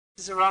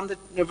Around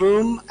the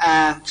room,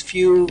 a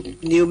few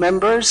new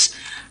members.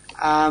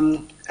 My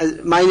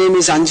name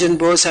is Anjan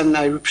Bose and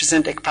I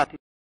represent ECPAT,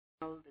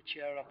 the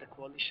chair of the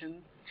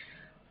coalition.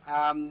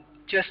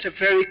 Just a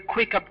very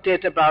quick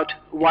update about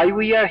why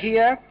we are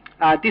here.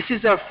 This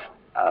is a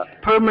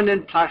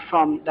permanent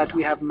platform that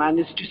we have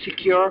managed to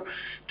secure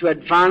to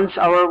advance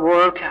our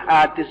work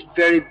at this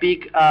very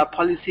big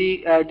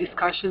policy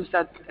discussions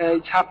that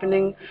is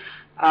happening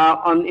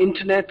on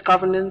internet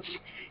governance.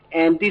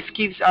 And this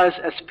gives us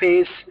a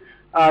space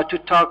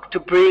to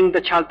bring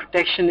the child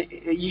protection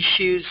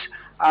issues,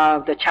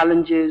 the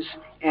challenges,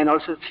 and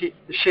also to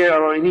share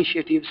our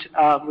initiatives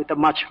with a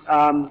much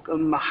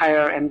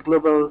higher and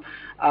global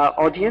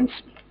audience.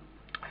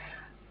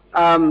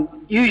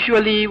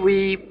 Usually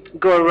we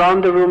go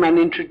around the room and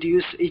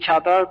introduce each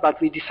other, but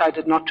we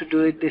decided not to do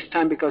it this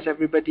time because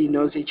everybody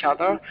knows each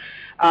other.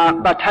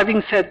 But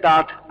having said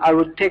that, I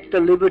would take the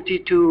liberty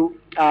to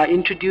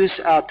introduce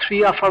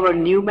three of our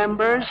new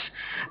members.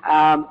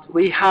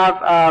 We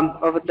have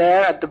over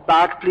there at the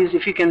back, please,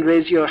 if you can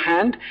raise your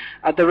hand,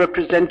 the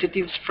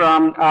representatives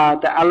from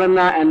the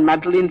Alana and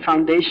Madeline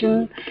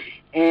Foundation,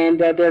 and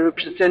they're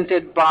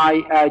represented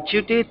by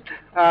Judith.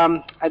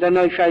 I don't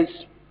know if I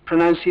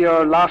pronounce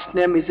your last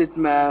name. Is it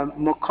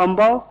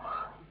Mokombo?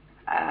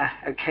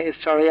 Okay,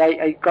 sorry,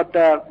 I got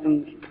the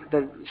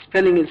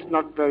spelling is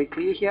not very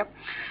clear here.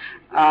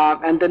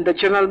 And then the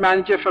general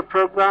manager for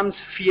programs,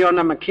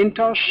 Fiona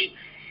McIntosh,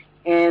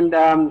 and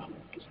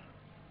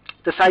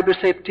the cyber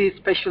safety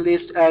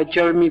specialist,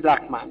 Jeremy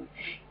Blackman.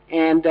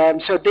 And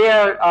so they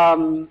are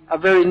a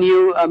very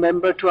new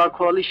member to our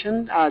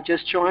coalition,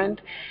 just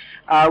joined.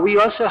 We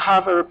also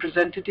have a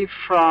representative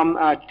from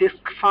DISC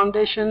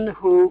Foundation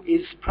who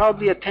is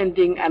probably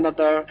attending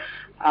another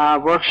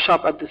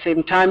workshop at the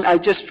same time. I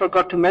just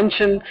forgot to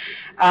mention,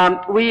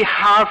 we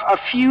have a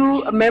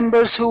few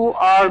members who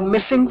are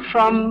missing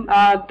from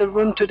the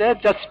room today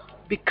just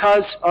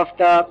because of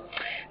the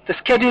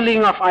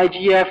scheduling of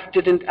IGF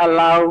didn't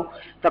allow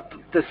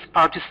this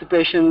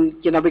participation,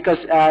 because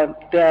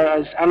there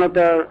is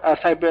another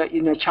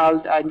cyber,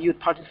 child and youth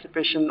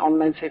participation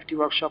online safety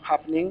workshop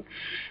happening,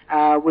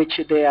 which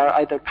they are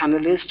either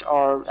panelists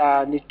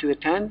or need to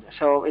attend.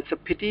 So it's a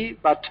pity,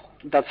 but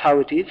that's how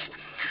it is.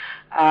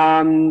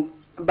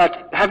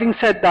 But having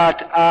said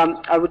that,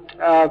 I would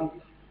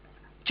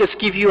just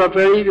give you a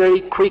very, very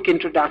quick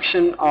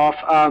introduction of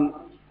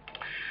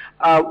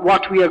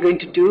what we are going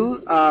to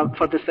do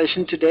for the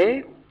session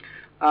today.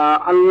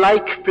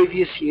 Unlike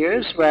previous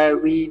years where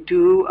we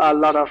do a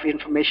lot of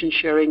information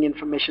sharing,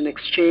 information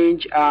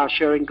exchange,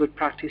 sharing good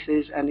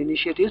practices and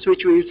initiatives,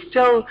 which we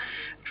still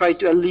try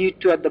to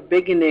allude to at the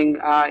beginning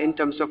in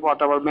terms of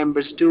what our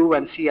members do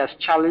and see as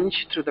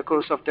challenge through the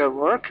course of their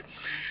work.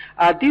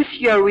 This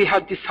year we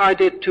have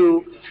decided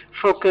to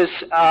focus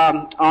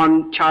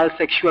on child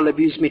sexual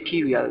abuse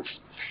materials.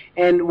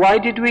 And why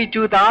did we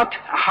do that?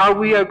 What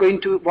we are going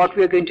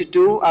to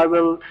do, I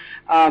will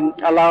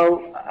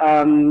allow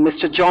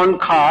Mr. John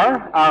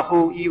Carr,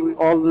 who you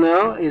all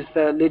know is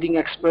the leading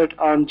expert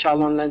on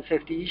child online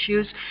safety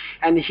issues,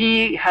 and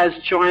he has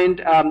joined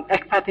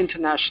ECPAT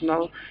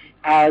International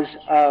as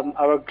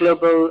our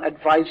global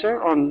advisor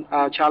on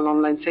child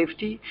online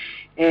safety,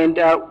 and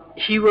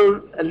he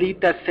will lead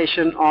that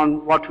session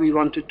on what we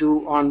want to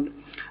do on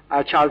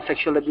child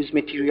sexual abuse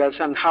materials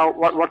and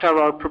what are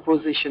our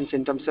propositions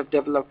in terms of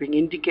developing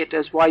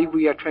indicators, why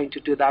we are trying to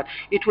do that.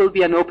 It will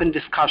be an open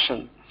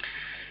discussion.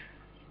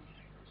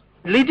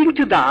 Leading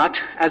to that,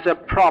 as a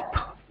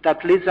prop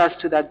that leads us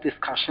to that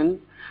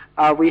discussion,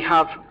 we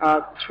have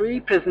three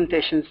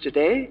presentations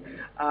today.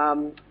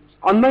 On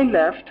my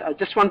left, I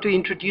just want to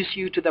introduce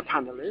you to the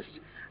panelists.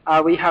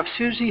 We have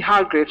Susie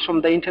Hargreaves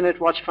from the Internet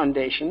Watch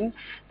Foundation.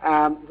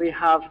 We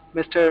have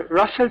Mr.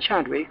 Russell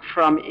Chadwick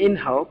from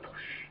InHope.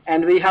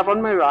 And we have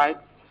on my right,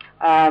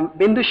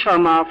 Bindu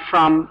Sharma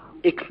from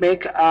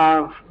ICMEC,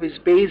 who is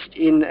based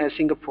in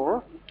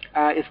Singapore.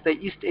 It's the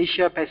East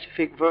Asia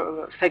Pacific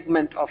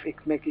segment of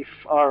ICMEC,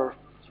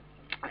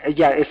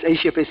 it's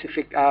Asia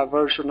Pacific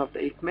version of the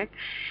ICMEC.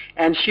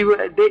 And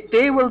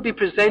they will be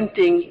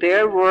presenting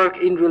their work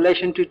in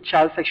relation to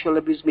child sexual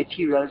abuse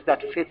materials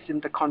that fits in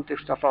the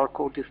context of our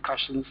core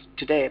discussions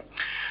today.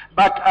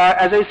 But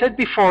as I said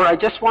before, I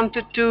just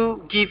wanted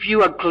to give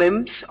you a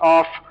glimpse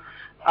of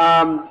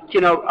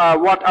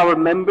what our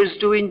members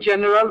do in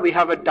general. We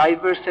have a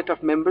diverse set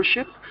of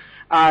membership.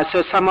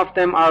 So some of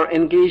them are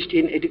engaged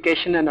in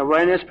education and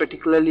awareness,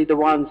 particularly the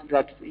ones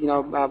that, we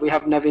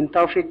have Naveen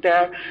Taufik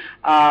there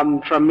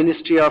from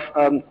Ministry of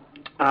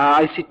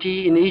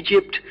ICT in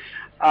Egypt.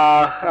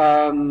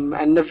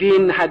 And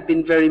Naveen had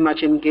been very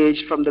much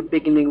engaged from the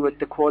beginning with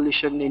the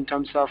coalition in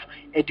terms of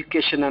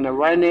education and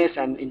awareness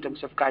and in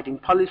terms of guiding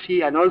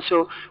policy, and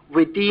also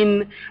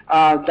within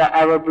the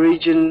Arab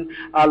region,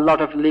 a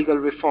lot of legal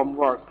reform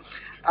work.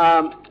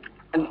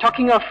 And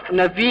talking of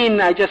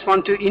Naveen, I just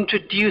want to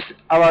introduce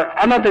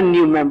another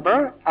new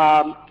member.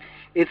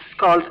 It's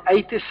called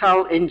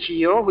Aitisal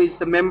NGO, who is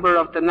the member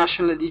of the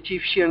National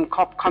Egyptian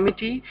COP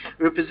Committee,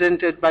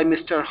 represented by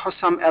Mr.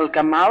 Hossam El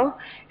Gamal,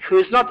 who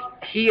is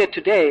not here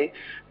today,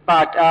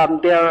 but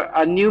they're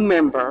a new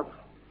member.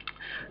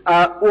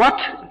 What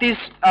this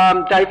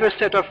diverse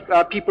set of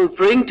people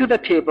bring to the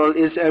table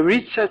is a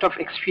rich set of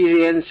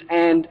experience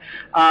and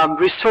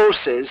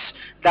resources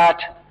that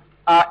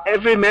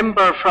every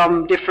member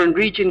from different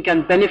region can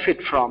benefit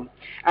from.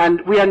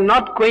 And we are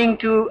not going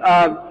to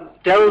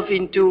delve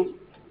into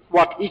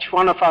what each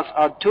one of us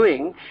are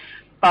doing,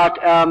 but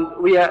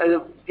we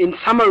are, in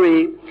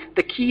summary,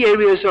 the key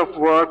areas of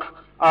work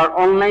are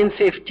online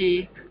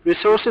safety,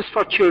 resources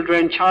for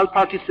children, child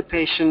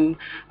participation,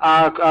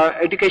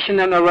 education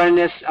and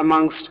awareness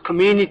amongst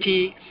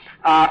community,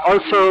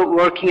 also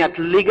working at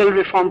legal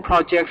reform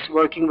projects,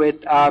 working with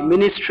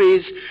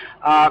ministries,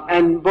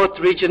 and both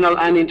regional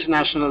and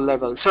international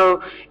level.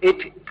 So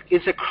it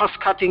is a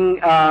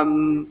cross-cutting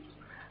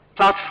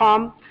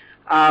platform.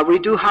 We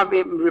do have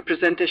a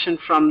representation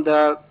from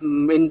the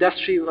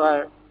industry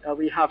where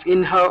we have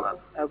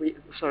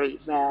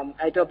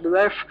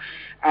IWF,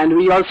 and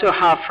we also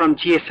have from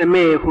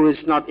GSMA, who is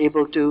not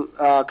able to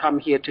come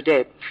here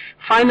today.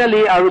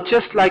 Finally, I would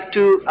just like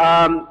to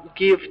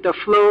give the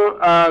floor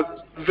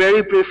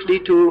very briefly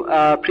to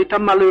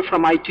Pritam Malu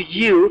from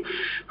ITU,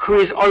 who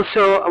is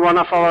also one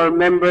of our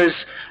members.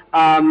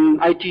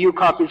 ITU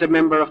Corp is a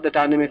member of the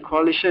Dynamic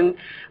Coalition.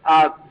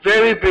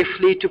 Very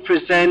briefly to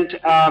present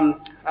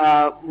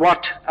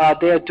what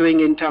they are doing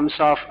in terms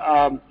of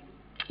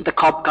the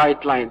COP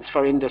guidelines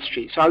for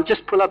industry. So I'll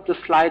just pull up the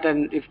slide,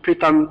 and if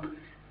Pritam,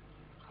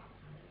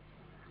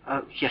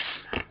 yes,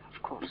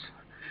 of course.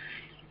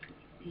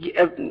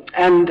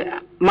 And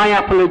my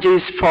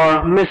apologies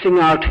for missing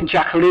out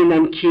Jacqueline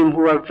and Kim,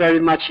 who are very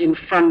much in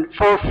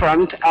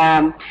forefront,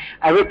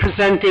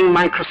 representing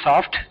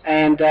Microsoft,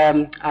 and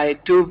I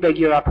do beg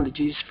your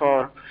apologies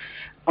for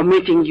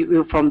omitting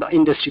you from the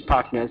industry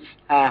partners.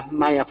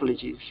 My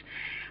apologies.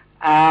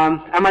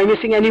 Am I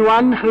missing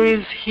anyone who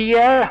is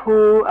here,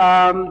 who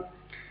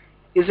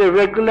is a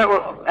regular?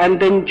 And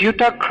then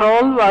Jutta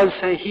Kroll was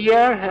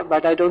here,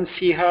 but I don't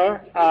see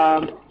her.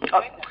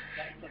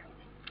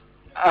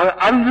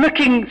 I'm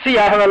looking, see,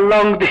 I have a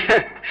long,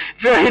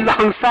 very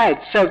long side.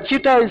 So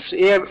Jutta is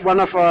here,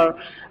 one of our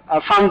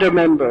founder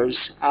members,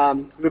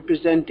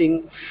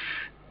 representing,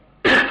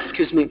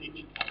 excuse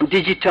me,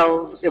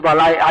 digital. Well,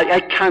 I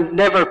can't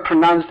never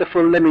pronounce the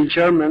full name in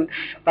German,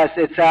 but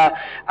it's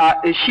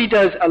she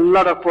does a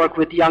lot of work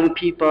with young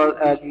people,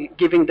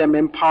 giving them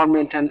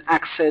empowerment and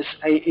access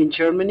in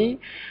Germany.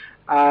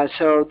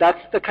 So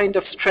that's the kind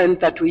of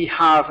strength that we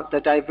have,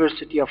 the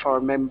diversity of our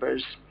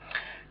members.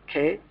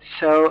 Okay,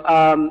 so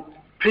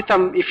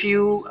Pritam, if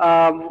you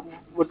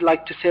would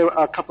like to say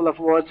a couple of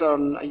words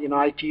on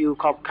ITU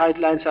COP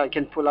guidelines, I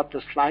can pull up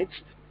the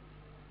slides.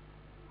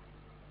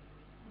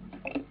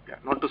 Yeah,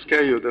 not to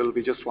scare you, there will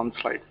be just one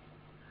slide.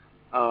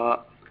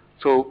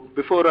 So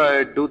before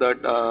I do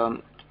that,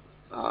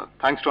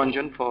 thanks to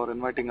Anjan for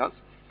inviting us.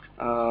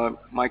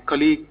 My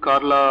colleague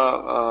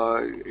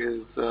Carla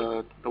is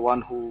the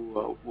one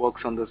who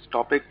works on this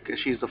topic.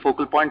 She's the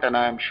focal point, and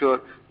I am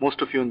sure most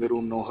of you in the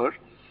room know her.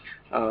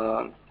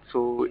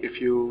 So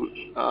if you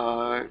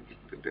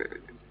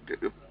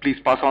please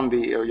pass on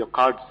your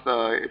cards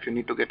if you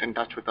need to get in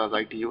touch with us,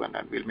 ITU, and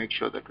we'll make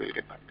sure that we'll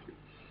get back to you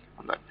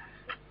on that.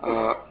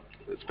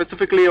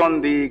 Specifically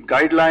on the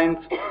guidelines,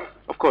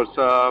 of course,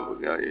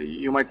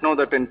 you might know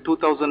that in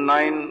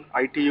 2009,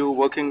 ITU,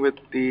 working with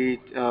the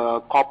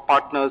COP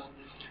partners,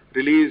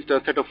 released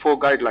a set of 4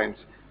 guidelines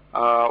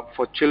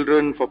for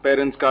children, for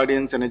parents,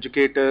 guardians, and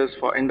educators,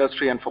 for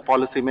industry, and for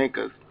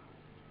policymakers.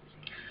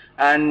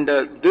 And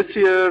this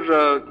year,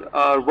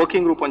 our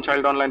working group on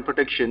child online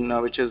protection,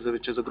 which is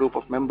a group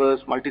of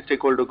members,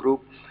 multi-stakeholder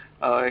group,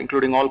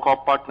 including all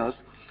COP partners,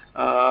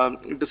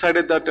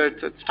 decided that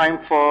it's time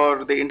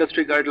for the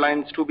industry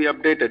guidelines to be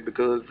updated,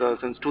 because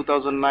since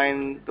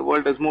 2009, the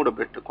world has moved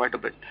quite a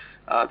bit.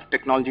 The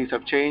technologies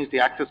have changed, the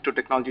access to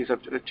technologies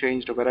have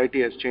changed, the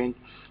variety has changed.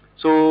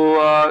 So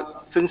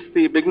since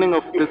the beginning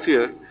of this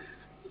year,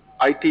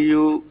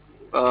 ITU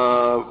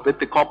with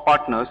the COP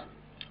partners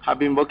have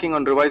been working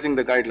on revising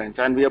the guidelines,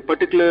 and we are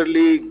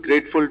particularly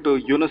grateful to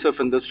UNICEF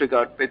in this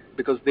regard,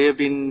 because they have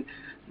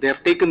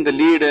taken the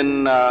lead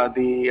in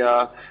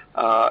the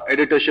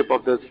editorship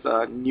of this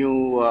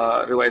new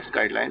revised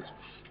guidelines.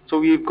 So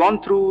we've gone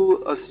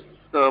through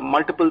a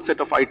multiple set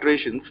of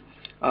iterations.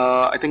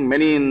 I think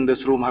many in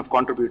this room have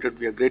contributed.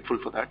 We are grateful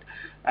for that.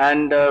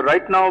 And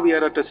right now we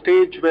are at a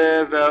stage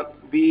where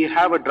we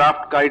have a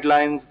draft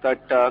guidelines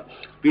that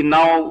we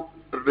now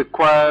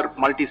require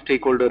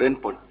multi-stakeholder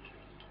input.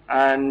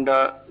 And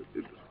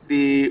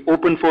the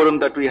open forum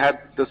that we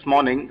had this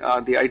morning,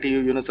 the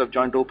ITU-UNICEF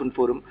Joint Open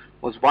Forum,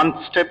 was one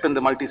step in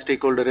the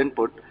multi-stakeholder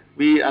input.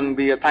 We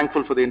are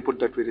thankful for the input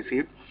that we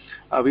received.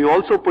 We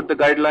also put the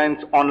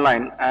guidelines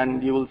online,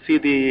 and you will see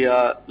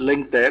the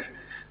link there.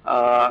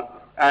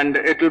 And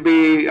it will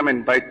be,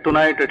 by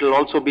tonight, it will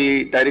also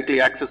be directly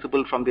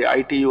accessible from the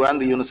ITU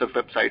and the UNICEF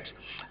websites,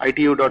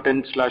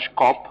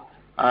 itu.in/COP,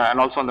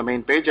 and also on the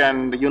main page,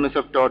 and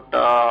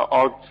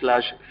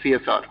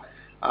unicef.org/CSR.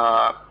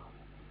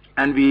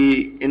 And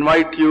we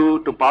invite you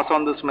to pass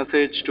on this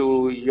message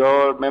to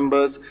your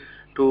members,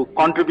 to to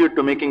contribute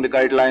to making the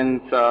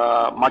guidelines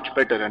much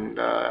better and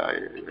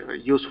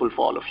useful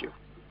for all of you.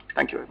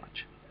 Thank you very much.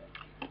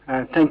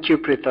 Thank you,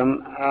 Pritham.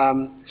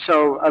 So,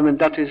 I mean,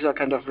 that is a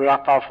kind of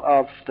wrap-up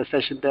of the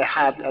session they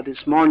had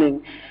this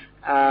morning.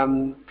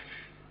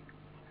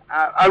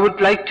 I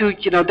would like to,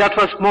 that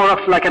was more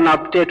of like an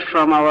update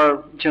from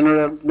our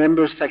general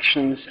member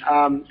sections.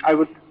 I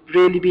would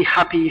really be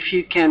happy if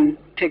you can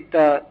take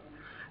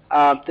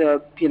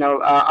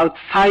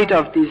outside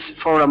of this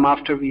forum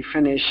after we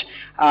finish,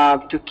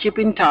 to keep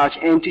in touch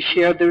and to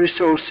share the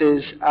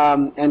resources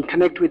and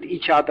connect with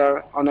each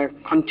other on a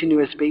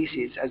continuous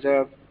basis as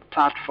a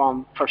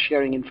platform for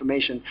sharing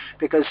information,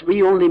 because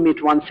we only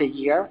meet once a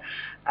year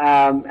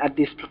at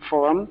this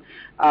forum.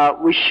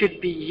 We should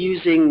be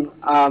using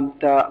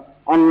the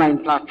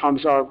online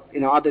platforms or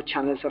other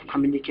channels of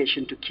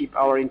communication to keep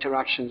our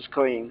interactions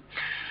going.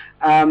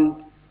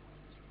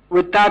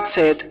 With that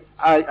said,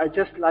 I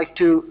just like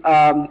to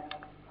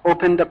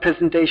open the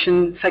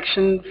presentation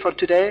section for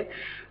today.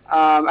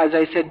 As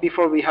I said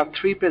before, we have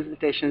 3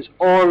 presentations,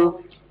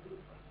 all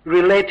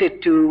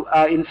related to,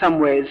 in some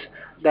ways,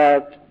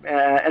 the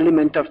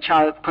element of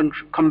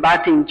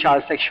combating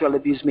child sexual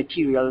abuse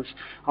materials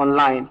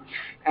online.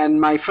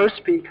 And my first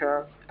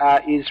speaker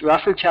is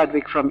Russell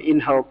Chadwick from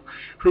InHope,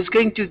 who's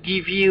going to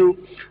give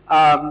you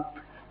an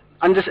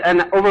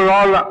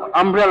overall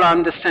umbrella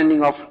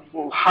understanding of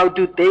how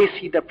do they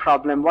see the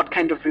problem, what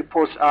kind of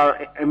reports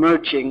are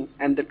emerging,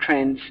 and the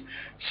trends.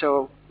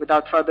 So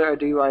without further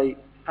ado, I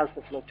pass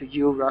the floor to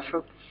you,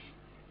 Russell.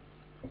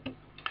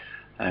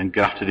 And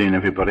good afternoon,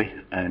 everybody.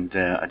 And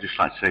I'd just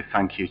like to say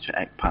thank you to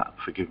ECPAT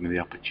for giving me the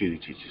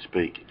opportunity to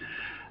speak.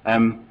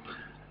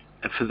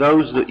 For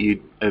those of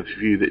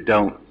you that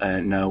don't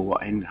know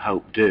what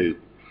InHope do,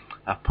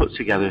 I've put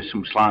together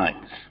some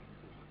slides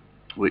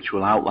which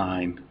will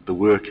outline the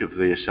work of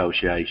the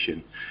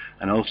association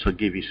and also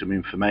give you some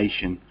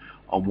information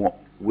on what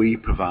we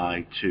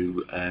provide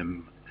to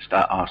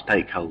our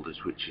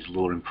stakeholders, which is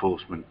law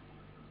enforcement.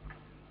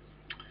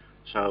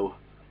 So,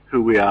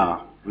 who we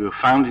are. We were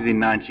founded in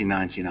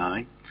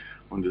 1999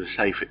 under the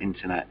Safer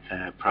Internet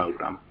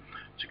programme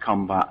to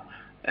combat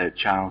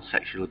child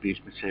sexual abuse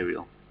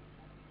material.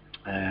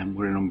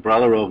 We're an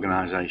umbrella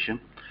organisation.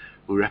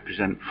 We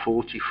represent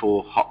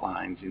 44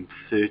 hotlines in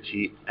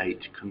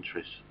 38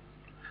 countries.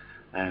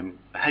 The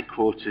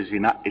headquarters is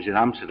in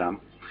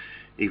Amsterdam,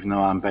 even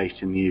though I'm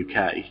based in the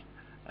UK.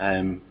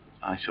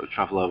 I sort of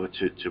travel over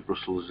to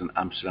Brussels and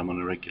Amsterdam on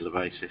a regular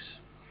basis.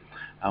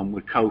 And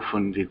we're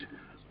co-funded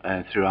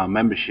through our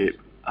membership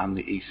and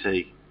the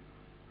EC.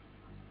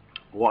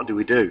 What do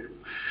we do?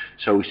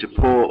 So we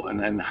support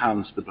and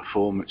enhance the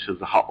performance of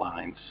the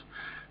hotlines.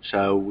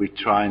 So we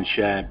try and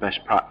share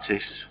best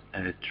practice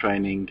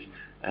training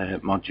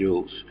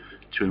modules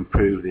to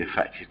improve the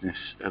effectiveness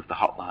of the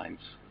hotlines.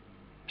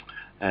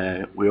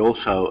 We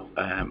also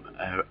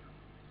are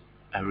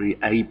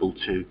able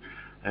to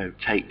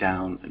take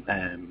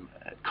down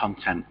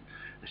content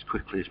as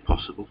quickly as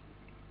possible.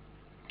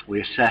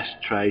 We assess,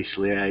 trace,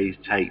 liaise,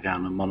 take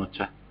down and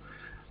monitor.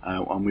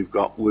 And we've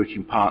got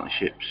working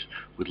partnerships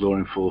with law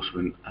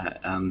enforcement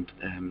and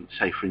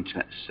safer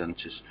internet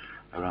centres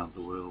around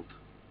the world.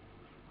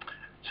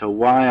 So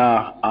why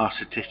are our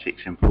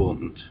statistics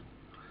important?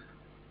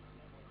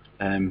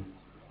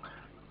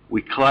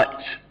 We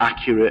collect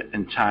accurate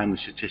and timely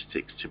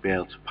statistics to be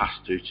able to pass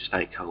through to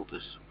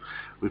stakeholders.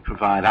 We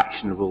provide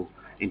actionable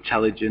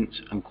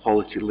intelligence and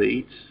quality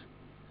leads.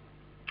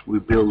 We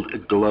build a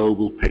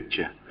global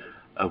picture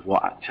of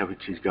what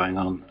activity is going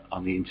on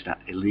the internet,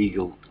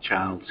 illegal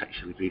child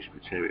sexual abuse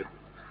material.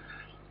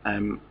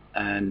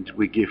 And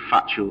we give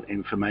factual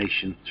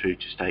information through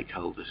to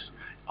stakeholders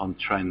on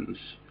trends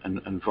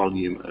and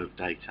volume of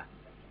data.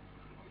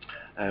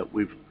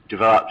 We've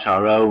developed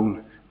our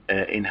own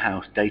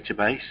in-house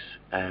database,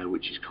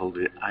 which is called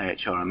the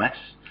IHRMS,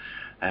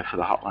 for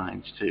the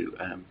hotlines to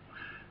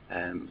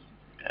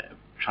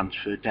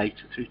transfer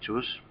data through to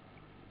us.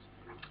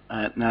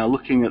 Now,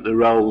 looking at the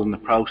role and the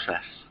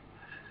process,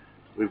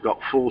 we've got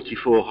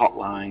 44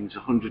 hotlines,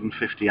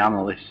 150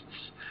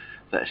 analysts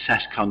that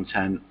assess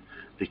content,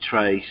 they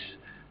trace,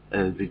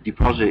 they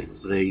deposit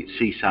the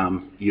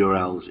CSAM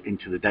URLs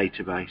into the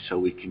database so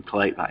we can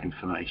collate that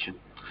information.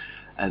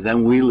 And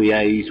then we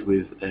liaise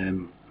with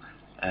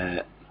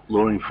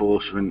law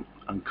enforcement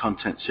and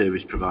content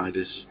service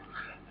providers,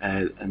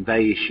 and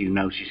they issue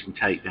notice and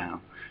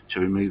takedown to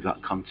remove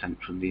that content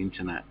from the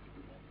internet.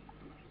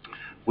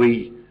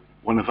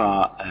 One of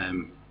our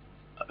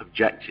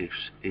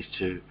objectives is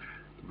to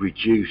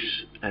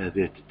reduce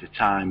the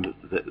time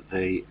that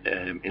the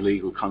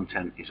illegal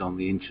content is on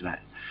the internet.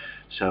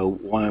 So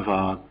one of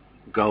our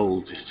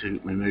goals is to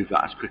remove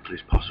that as quickly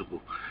as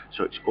possible.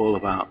 So it's all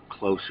about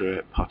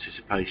closer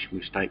participation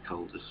with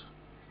stakeholders.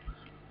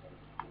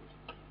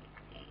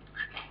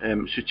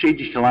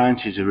 Strategic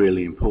alliances are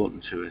really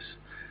important to us.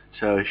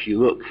 So if you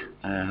look,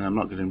 and I'm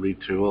not going to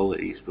read through all of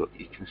these, but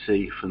you can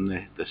see from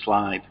the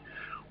slide,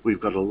 we've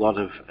got a lot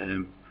of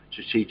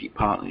strategic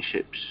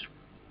partnerships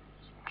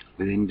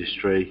with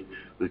industry,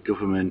 with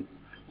government,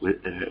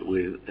 with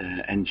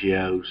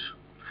NGOs,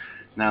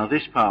 Now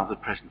this part of the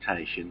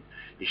presentation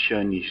is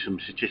showing you some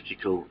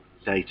statistical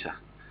data,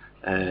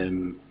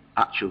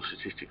 actual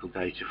statistical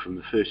data from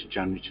the 1st of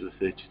January to the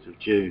 30th of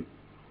June.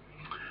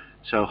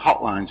 So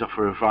hotlines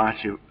offer a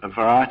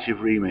variety of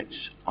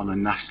remits on a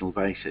national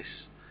basis,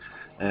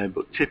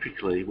 but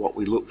typically what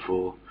we look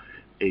for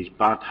is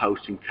bad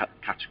hosting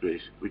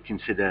categories. We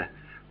consider,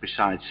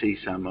 besides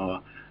CSAM,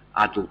 or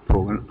adult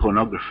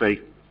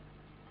pornography,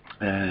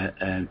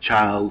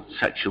 child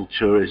sexual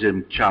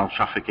tourism, child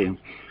trafficking,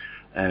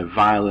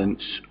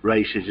 violence,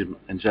 racism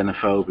and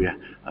xenophobia,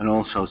 and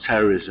also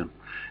terrorism.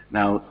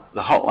 Now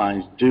the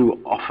hotlines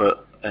do offer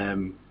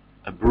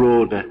a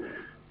broader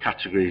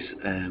categories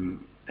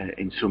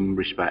in some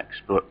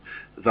respects, but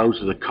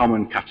those are the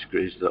common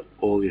categories that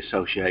all the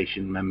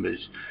association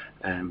members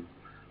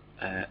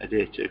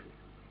adhere to.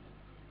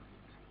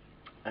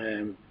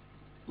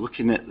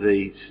 Looking at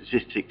the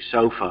statistics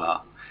so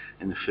far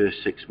in the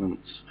first 6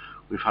 months,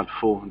 we've had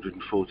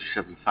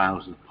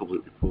 447,000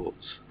 public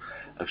reports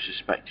of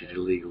suspected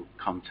illegal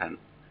content.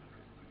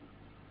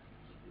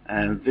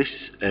 And this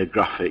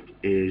graphic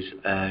is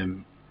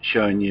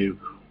showing you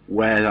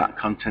where that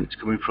content's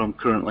coming from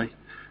currently.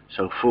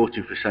 So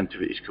 40%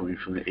 of it is coming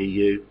from the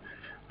EU,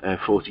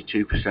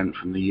 42%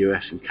 from the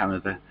US and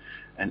Canada,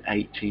 and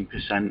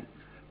 18%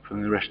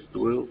 from the rest of the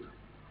world.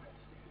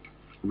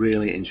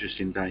 Really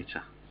interesting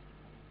data.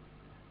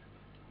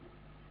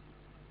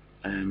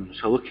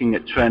 So looking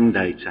at trend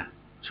data,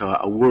 so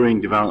a worrying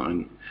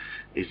development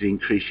is the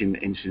increasing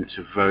incidence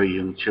of very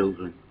young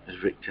children as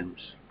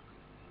victims.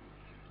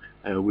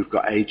 We've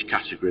got age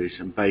categories,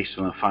 and based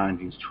on our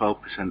findings,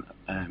 12%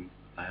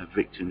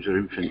 victims are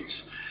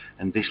infants,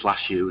 and this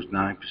last year was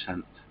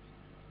 9%.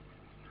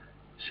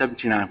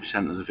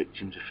 79% of the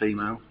victims are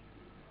female,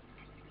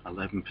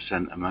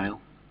 11% are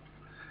male.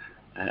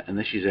 And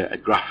this is a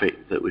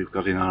graphic that we've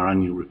got in our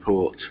annual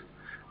report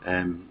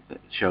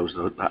that shows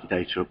that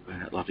data up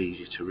a lot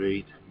easier to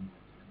read.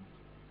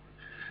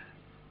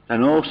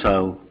 Then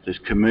also there's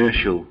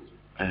commercial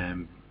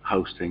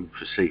hosting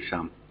for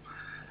CSAM.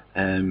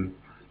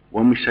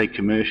 When we say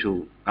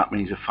commercial, that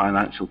means a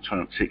financial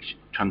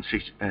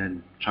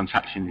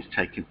transaction is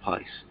taking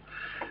place.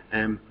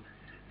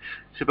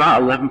 It's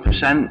about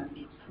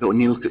 11%, but when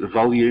you look at the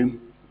volume,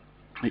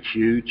 it's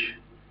huge.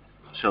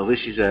 So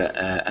this is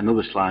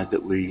another slide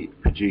that we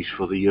produced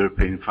for the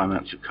European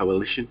Financial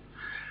Coalition.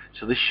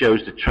 So this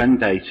shows the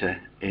trend data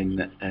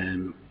in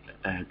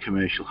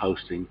commercial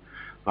hosting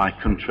by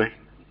country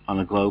on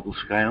a global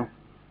scale.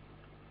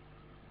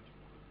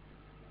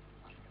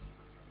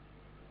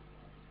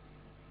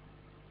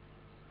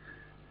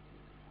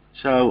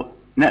 So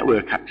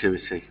network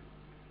activity,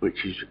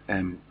 which is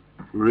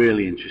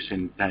really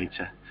interesting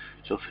data.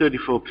 So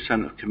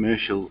 34% of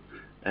commercial,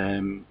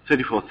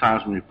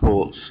 34,000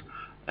 reports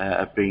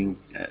have been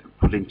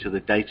put into the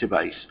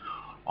database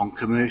on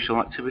commercial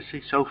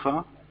activity so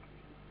far.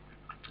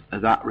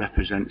 That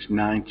represents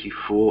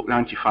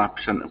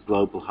 95% of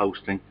global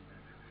hosting.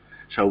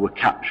 So we're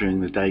capturing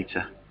the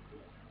data.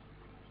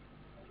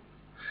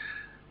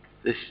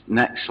 This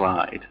next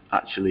slide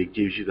actually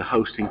gives you the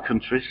hosting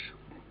countries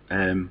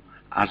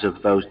as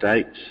of those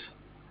dates.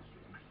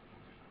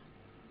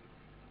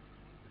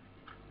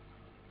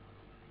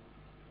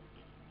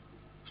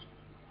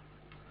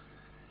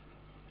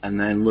 And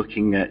then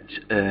looking at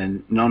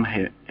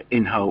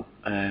in-home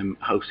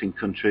hosting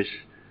countries.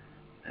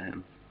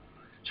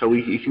 So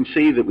you can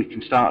see that we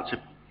can start to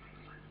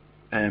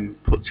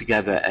put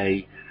together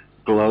a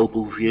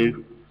global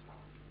view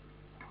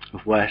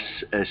of where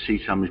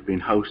CSAM has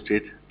been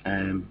hosted,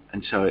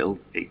 and so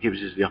it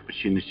gives us the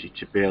opportunity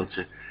to be able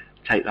to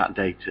take that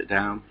data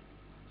down.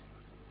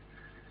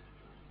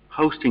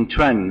 Hosting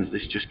trends,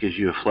 this just gives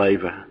you a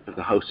flavour of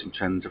the hosting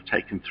trends. I've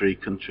taken 3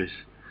 countries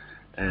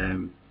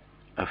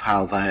of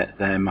how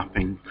they're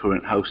mapping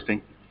current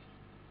hosting.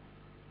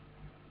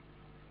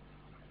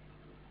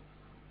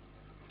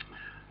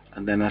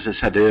 And then, as I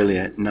said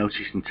earlier,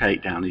 notice and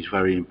takedown is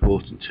very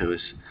important to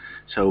us.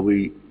 So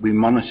we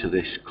monitor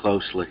this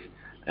closely.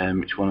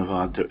 It's one of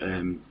our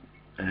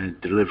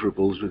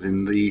deliverables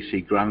within the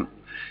EC grant,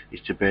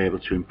 is to be able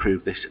to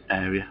improve this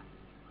area.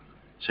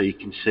 So you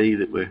can see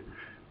that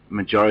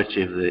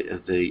majority of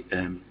the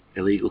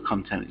illegal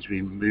content is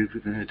being removed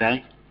within a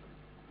day.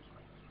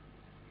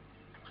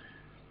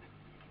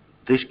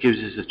 This gives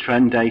us the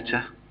trend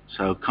data.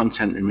 So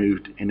content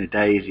removed in a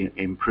day is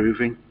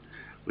improving,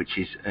 which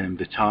is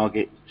the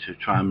target, to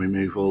try and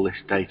remove all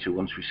this data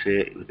once we see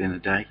it within a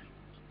day.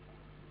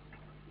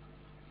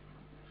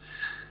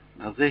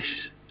 Now this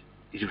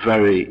is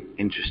very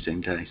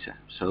interesting data.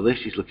 So this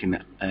is looking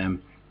at a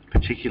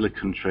particular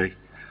country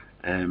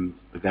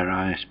with their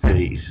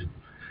ISPs.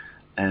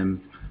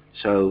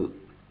 So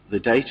the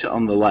data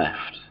on the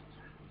left,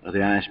 or the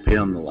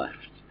ISP on the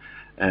left,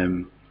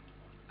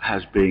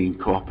 has been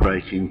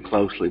cooperating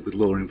closely with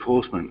law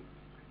enforcement.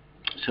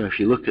 So if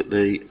you look at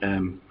the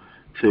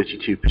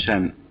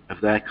 32%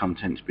 of their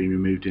content's been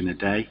removed in a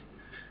day,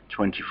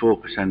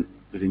 24%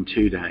 within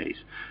 2 days.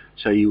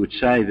 So you would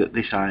say that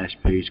this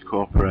ISP is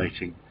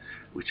cooperating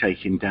with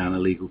taking down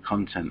illegal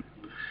content.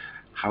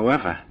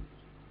 However,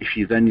 if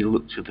you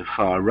look to the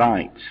far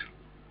right,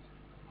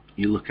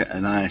 you look at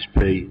an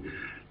ISP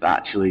that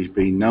actually has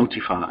been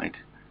notified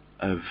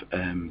of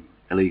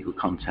illegal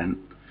content,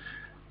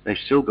 they've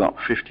still got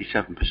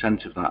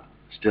 57% of that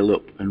still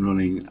up and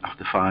running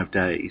after 5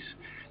 days,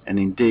 and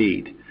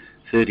indeed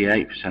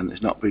 38%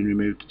 has not been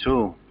removed at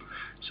all.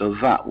 So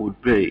that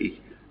would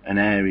be an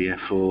area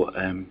for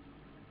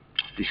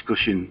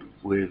discussion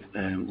with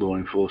law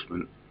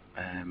enforcement,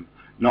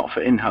 not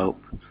for InHope,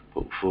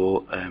 but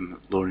for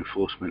law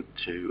enforcement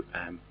to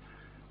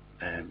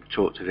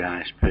talk to the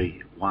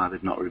ISP why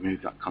they've not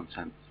removed that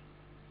content.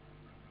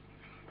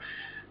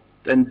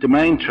 Then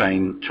domain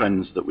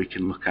trends that we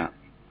can look at.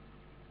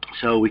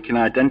 So we can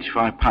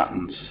identify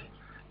patterns.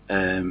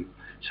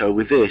 So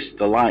with this,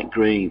 the light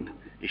green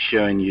is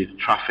showing you the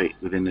traffic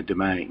within the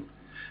domain.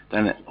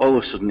 Then all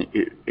of a sudden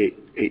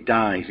it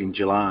dies in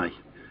July.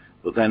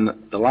 But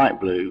then the light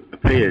blue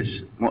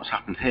appears. What's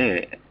happened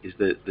here is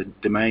that the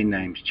domain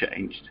name's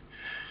changed.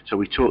 So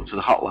we talked to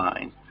the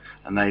hotline,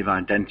 and they've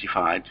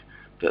identified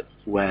that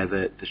where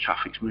the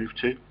traffic's moved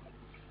to.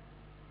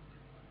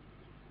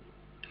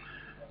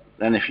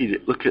 Then if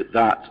you look at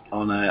that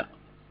on a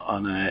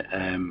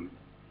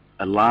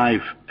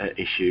live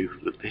issue,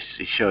 that this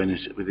is showing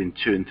us within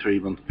 2 and 3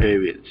 month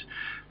periods,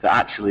 that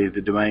actually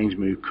the domains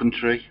move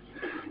country,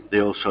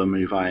 they also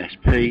move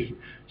ISP,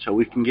 so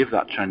we can give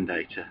that trend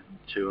data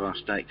to our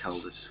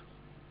stakeholders.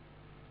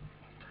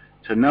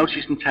 So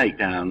notice and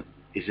takedown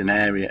is an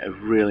area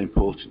of real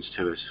importance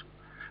to us,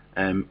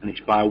 and it's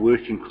by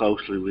working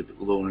closely with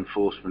law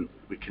enforcement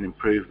we can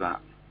improve that.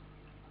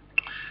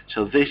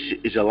 So this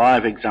is a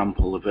live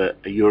example of a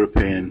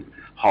European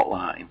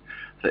hotline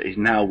that is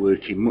now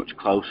working much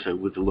closer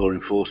with the law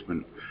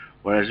enforcement,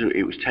 whereas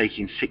it was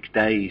taking 6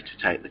 days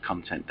to take the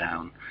content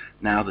down.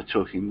 Now they're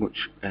talking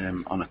much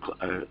on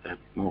a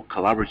more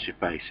collaborative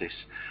basis.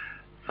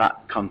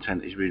 That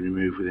content is being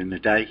removed within a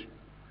day,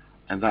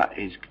 and that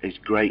is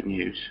great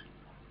news.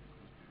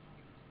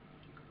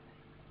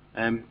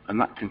 And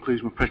that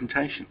concludes my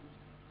presentation.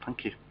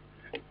 Thank you.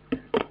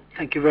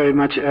 Thank you very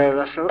much,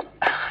 Russell.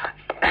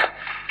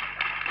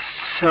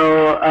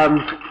 So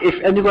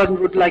if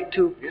anyone would like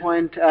to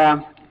point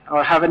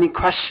or have any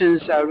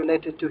questions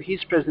related to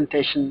his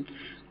presentation,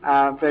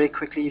 very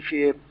quickly,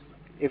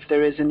 if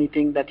there is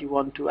anything that you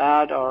want to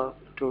add or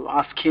to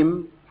ask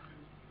him.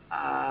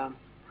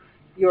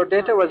 Your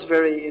data was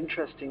very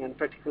interesting, and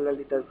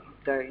particularly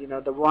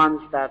the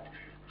ones that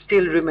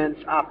still remains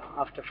up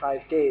after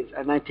 5 days.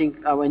 And I think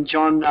when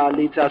John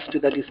leads us to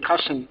the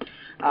discussion,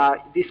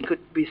 this could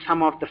be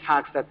some of the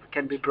facts that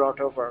can be brought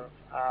over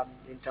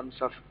in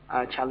terms of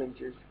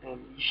challenges and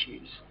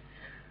issues.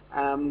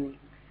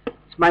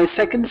 My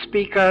second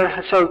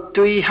speaker, so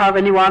do we have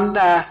anyone?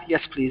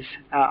 Yes, please.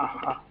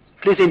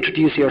 Please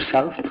introduce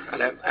yourself.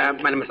 Hello,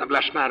 my name is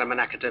Ablash Mar. I'm an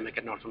academic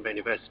at Northumberland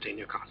University in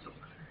Newcastle.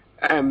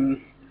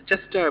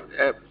 Just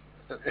a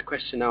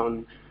question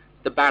on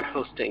the bad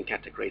hosting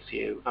categories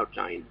you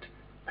outlined.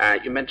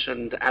 You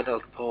mentioned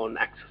adult porn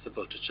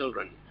accessible to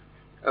children,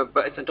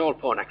 but isn't all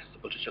porn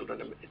accessible to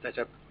children? Is that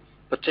a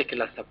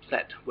particular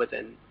subset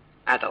within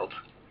adult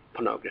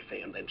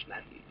pornography on the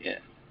internet? Yeah.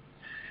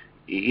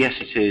 Yes,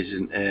 it is,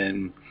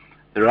 and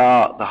the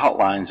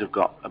hotlines have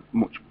got a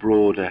much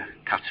broader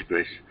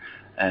categories,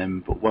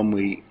 but when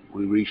we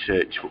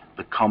researched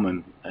the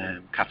common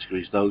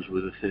categories, those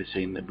were the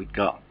 13 that we'd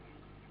got.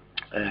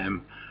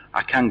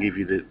 I can give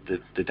you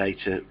the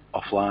data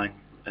offline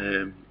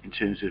in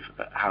terms of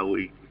how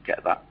we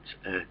get that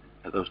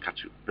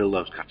build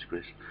those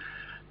categories.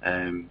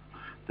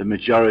 The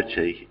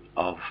majority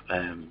of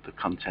the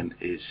content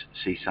is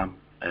CSAM,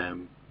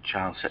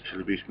 child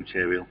sexual abuse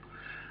material.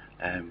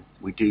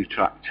 We do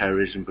track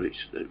terrorism, but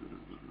it's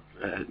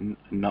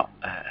not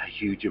a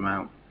huge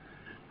amount.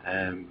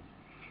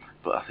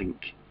 But I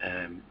think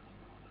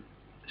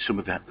some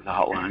of the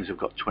hotlines have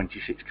got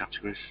 26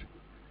 categories.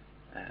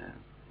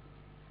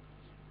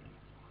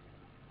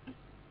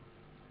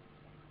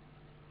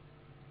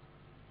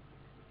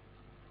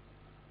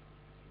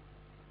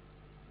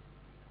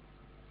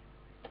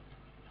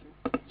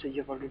 So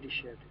you've already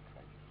shared it,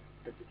 right?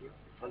 The video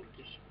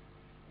already shared.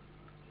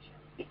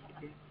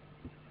 Okay.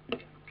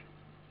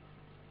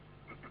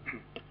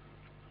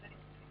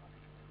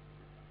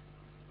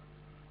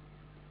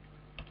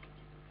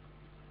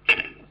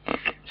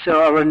 So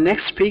our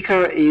next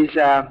speaker is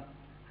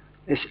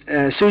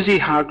Susie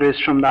Hargraves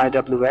from the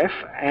IWF,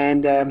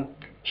 and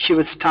she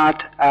will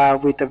start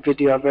with a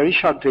video, a very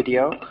short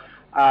video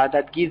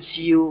that gives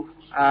you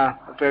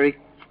very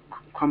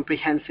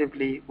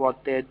comprehensively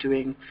what they're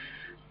doing.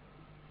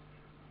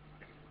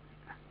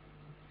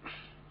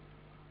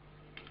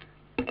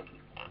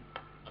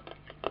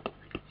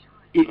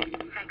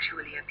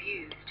 Sexually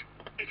abused,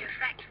 it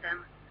affects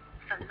them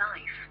for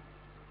life.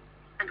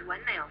 And when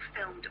they are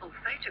filmed or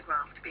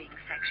photographed being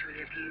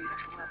sexually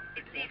abused,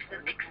 it leaves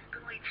them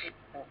exploited.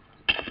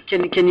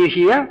 Can you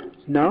hear?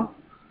 No?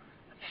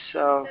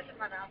 So,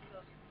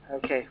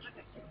 okay.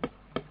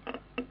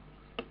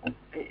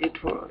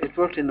 It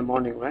worked in the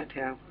morning, right?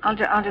 Yeah. I'll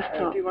just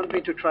talk. Do you want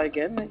me to try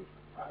again?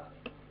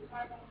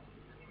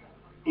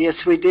 Yes,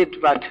 we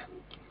did, but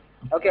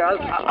okay,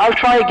 I'll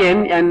try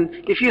again. And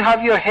if you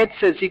have your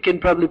headsets, you can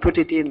probably put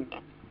it in.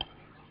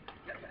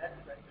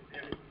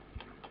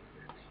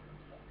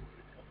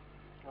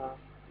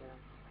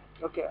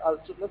 Okay,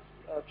 let's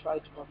try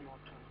it one more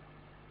time.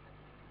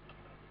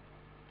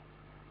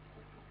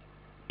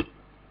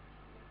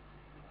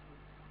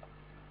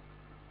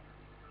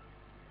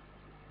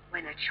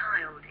 When a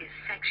child is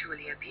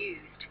sexually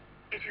abused,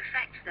 it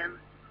affects them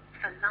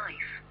for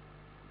life.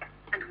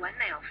 And when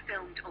they are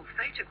filmed or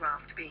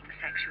photographed being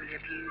sexually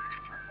abused,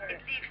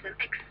 it leaves them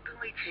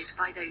exploited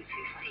by those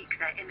who seek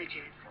their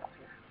images.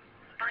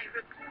 By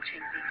reporting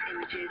these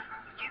images,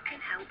 you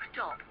can help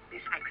stop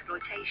this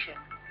exploitation.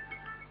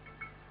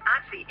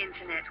 At the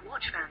Internet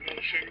Watch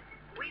Foundation,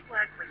 we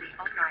work with the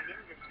online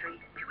industry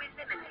to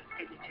eliminate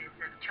images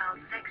of child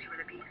sexual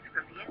abuse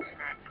from the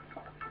Internet.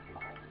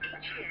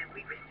 Each year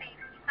we receive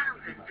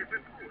thousands of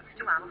reports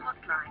to our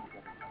hotline,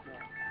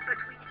 but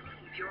we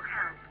need your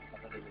help.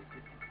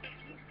 If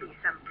you see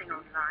something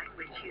online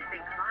which you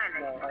think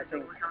violates the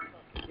laws on...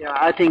 Yeah,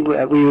 I think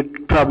we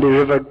would probably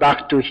revert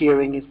back to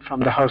hearing it from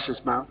the horse's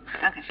mouth.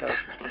 Okay. So.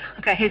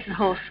 Okay, here's the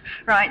horse.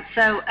 Right,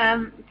 so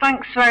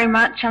thanks very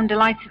much. I'm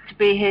delighted to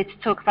be here to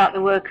talk about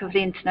the work of the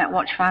Internet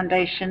Watch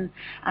Foundation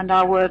and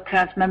our work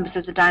as members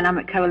of the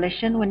Dynamic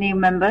Coalition. We're new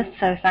members,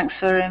 so thanks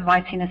for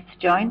inviting us to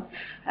join.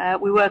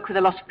 We work with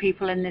a lot of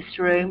people in this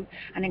room,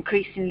 and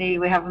increasingly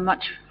we have a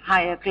much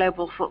higher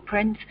global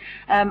footprint.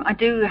 I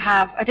did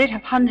have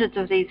hundreds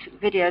of these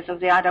videos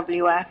of the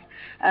IWF,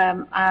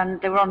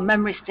 and they were on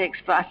memory sticks,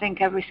 but I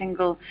think every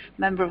single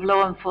member of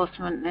law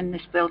enforcement in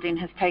this building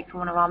has taken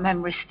one of our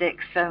memory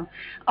sticks, so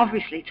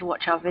obviously to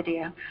watch our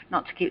video,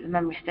 not to keep the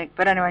memory stick.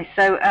 But anyway,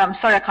 so I'm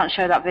sorry I can't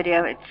show that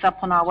video. It's up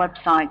on our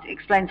website. It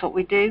explains what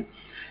we do.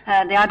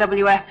 The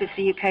IWF is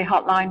the UK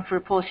hotline for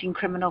reporting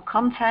criminal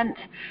content,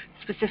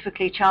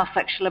 specifically child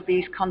sexual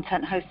abuse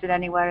content hosted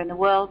anywhere in the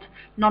world,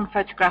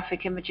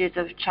 non-photographic images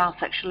of child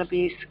sexual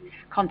abuse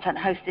content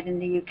hosted in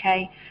the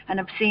UK, and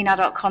obscene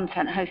adult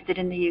content hosted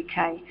in the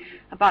UK.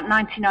 About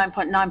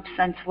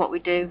 99.9% of what we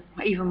do,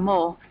 even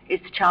more,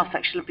 is child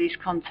sexual abuse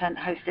content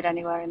hosted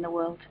anywhere in the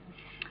world.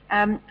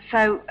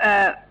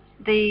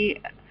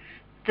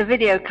 The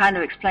video kind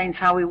of explains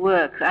how we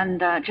work,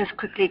 and just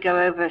quickly go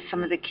over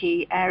some of the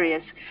key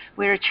areas.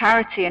 We're a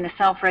charity and a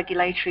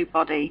self-regulatory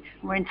body.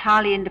 We're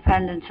entirely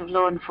independent of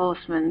law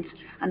enforcement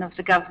and of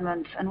the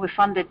government, and we're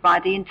funded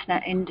by the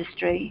internet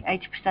industry.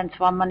 80%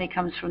 of our money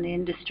comes from the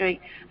industry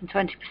and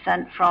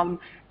 20% from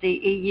the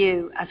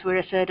EU, as we're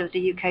a third of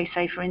the UK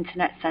Safer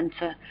Internet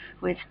Centre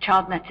with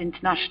ChildNet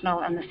International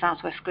and the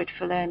Southwest Grid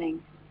for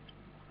Learning.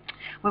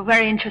 We're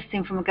very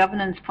interesting from a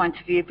governance point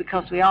of view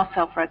because we are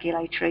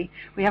self-regulatory.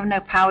 We have no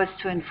powers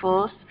to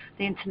enforce.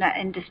 The internet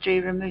industry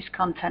removes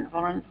content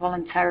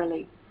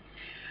voluntarily.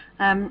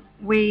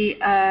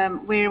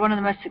 We're one of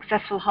the most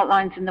successful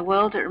hotlines in the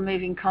world at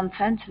removing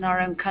content in our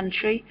own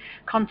country.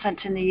 Content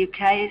in the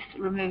UK is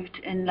removed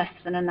in less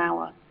than an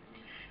hour.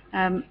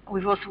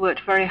 We've also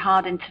worked very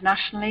hard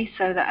internationally,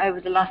 so that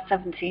over the last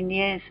 17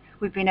 years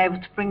we've been able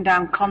to bring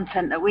down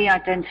content that we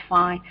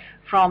identify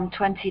from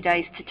 20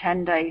 days to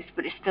 10 days,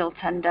 but it's still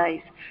 10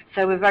 days.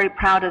 So we're very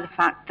proud of the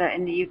fact that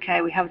in the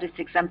UK we have this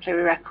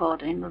exemplary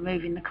record in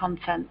removing the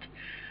content.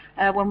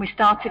 When we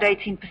started,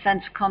 18%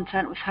 of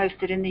content was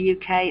hosted in the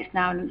UK. It's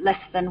now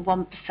less than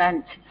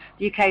 1%.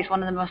 The UK is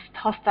one of the most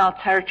hostile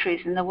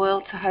territories in the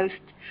world to host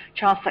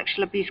child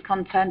sexual abuse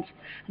content,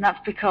 and that's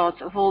because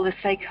of all the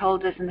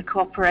stakeholders and the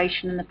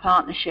cooperation and the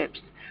partnerships.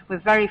 We're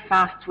very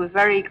fast, we're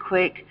very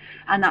quick,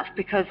 and that's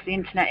because the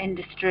internet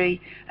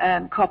industry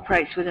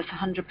cooperates with us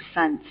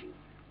 100%.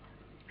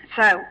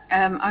 So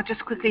I'll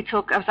just quickly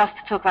talk. I was asked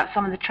to talk about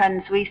some of the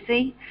trends we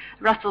see.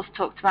 Russell's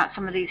talked about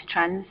some of these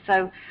trends.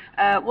 So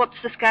what's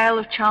the scale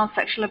of child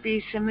sexual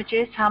abuse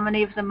images? How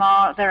many of them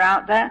are there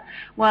out there?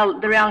 Well,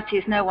 the reality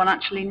is no one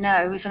actually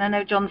knows, and I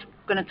know John's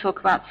going to talk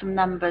about some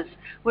numbers.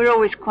 We're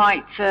always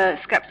quite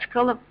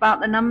sceptical about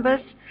the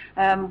numbers.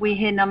 We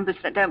hear numbers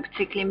that don't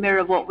particularly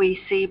mirror what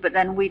we see, but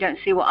then we don't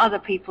see what other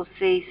people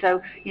see.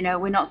 So, you know,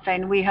 we're not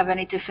saying we have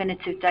any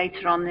definitive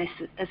data on this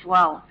as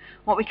well.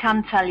 What we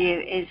can tell you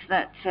is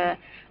that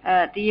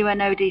the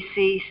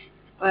UNODC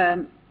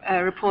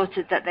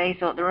reported that they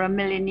thought there were 1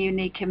 million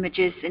unique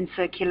images in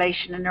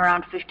circulation and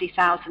around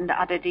 50,000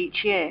 added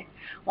each year.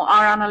 What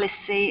our analysts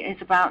see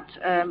is about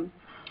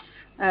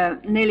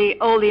nearly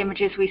all the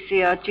images we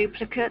see are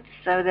duplicates,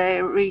 so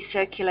they're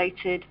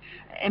recirculated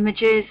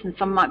images, and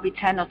some might be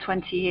 10 or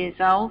 20 years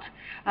old.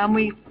 And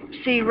we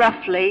see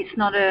roughly, it's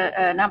not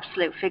an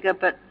absolute figure,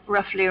 but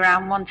roughly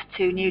around 1 to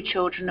 2 new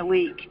children a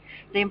week.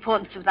 The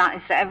importance of that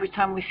is that every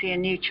time we see a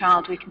new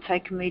child, we can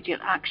take immediate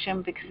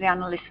action because the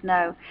analysts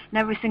know. And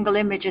every single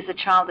image is a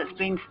child that's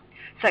been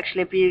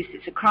sexually abused.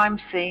 It's a crime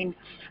scene,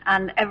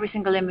 and every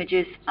single image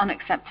is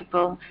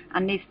unacceptable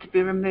and needs to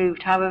be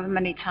removed however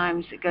many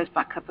times it goes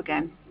back up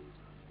again.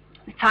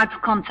 The type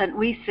of content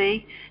we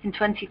see, in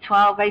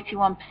 2012,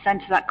 81%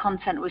 of that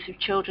content was of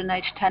children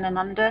aged 10 and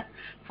under,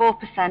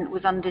 4%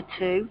 was under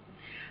 2.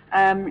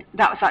 That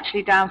was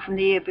actually down from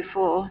the year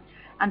before.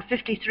 and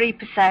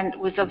 53%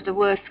 was of the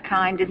worst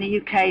kind. In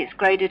the UK, it's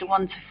graded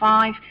 1 to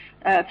 5.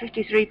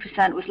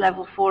 53% was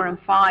level 4 and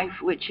 5,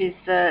 which is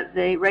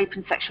the rape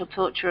and sexual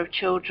torture of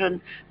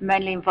children,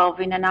 mainly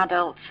involving an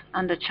adult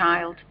and a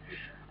child.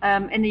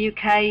 In the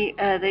UK,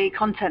 the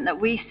content that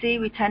we see,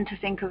 we tend to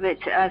think of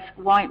it as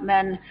white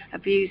men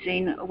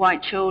abusing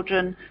white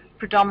children,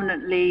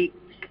 predominantly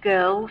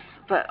girls,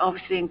 but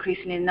obviously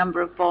increasing in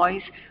number of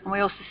boys. And we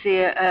also see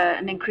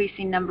an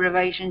increasing number of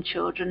Asian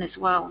children as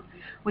well.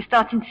 We're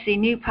starting to see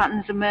new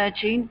patterns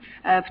emerging,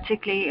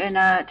 particularly in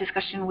a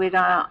discussion with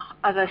our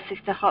other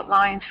sister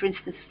hotlines. For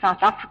instance, the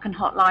South African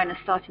hotline is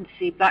starting to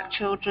see black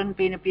children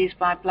being abused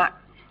by black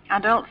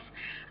adults.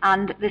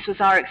 And this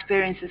was our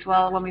experience as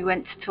well when we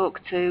went to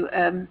talk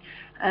to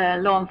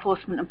law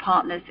enforcement and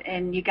partners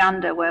in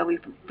Uganda, where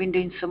we've been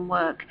doing some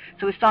work.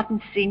 So we're starting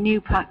to see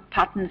new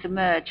patterns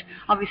emerge.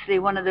 Obviously,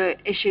 one of the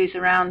issues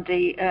around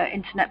the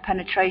internet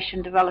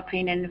penetration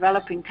developing in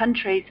developing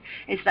countries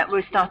is that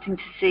we're starting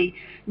to see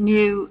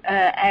new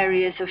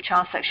areas of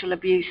child sexual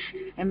abuse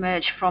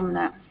emerge from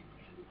that.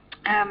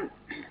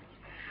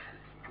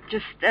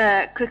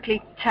 Just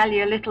quickly tell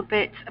you a little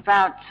bit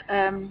about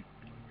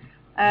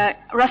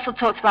Russell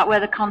talked about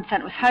where the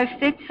content was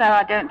hosted, so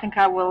I don't think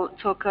I will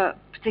talk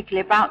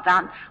particularly about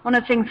that. One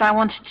of the things I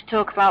wanted to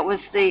talk about was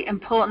the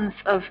importance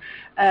of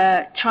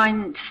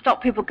trying to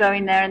stop people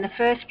going there in the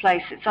first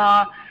place. It's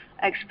our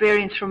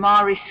experience from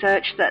our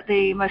research that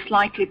the most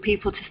likely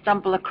people to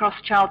stumble across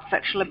child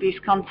sexual abuse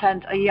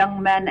content are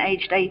young men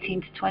aged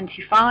 18 to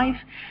 25,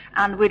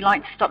 and we'd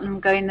like to stop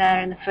them going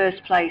there in the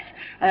first place.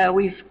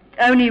 We've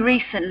only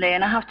recently,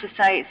 and I have to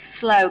say it's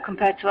slow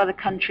compared to other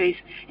countries,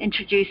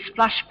 introduced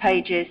splash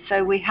pages.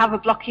 So we have a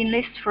blocking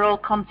list for all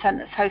content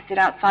that's hosted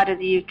outside of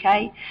the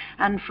UK,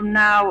 and from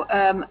now,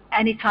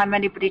 anytime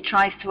anybody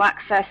tries to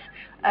access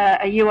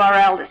a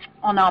URL that's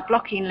on our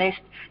blocking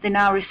list, they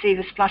now receive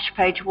a splash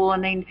page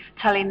warning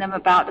telling them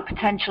about the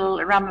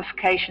potential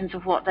ramifications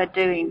of what they're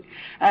doing.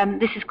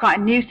 This is quite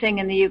a new thing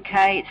in the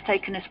UK. It's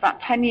taken us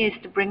about 10 years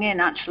to bring in,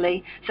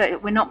 actually, so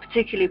we're not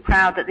particularly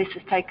proud that this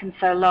has taken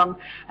so long,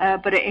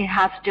 but it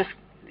has just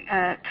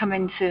come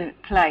into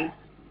play.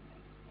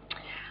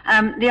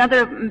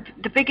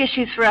 The big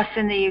issues for us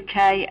in the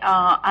UK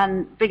are,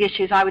 and big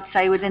issues I would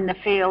say within the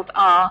field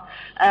are,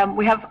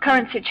 we have a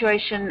current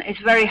situation is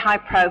very high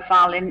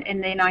profile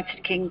in the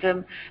United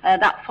Kingdom.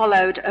 That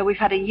followed, we've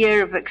had a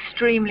year of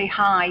extremely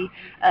high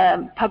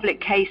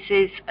public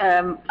cases,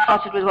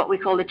 started with what we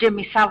call the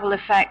Jimmy Savile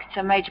effect,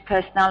 a major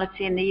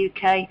personality in the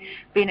UK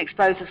being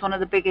exposed as one of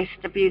the biggest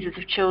abusers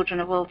of children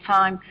of all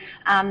time,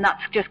 and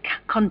that's just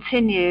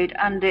continued,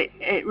 and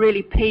it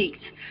really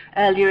peaked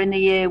earlier in the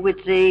year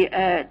with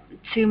the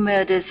 2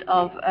 murders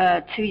of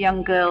 2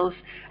 young girls,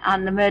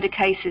 and the murder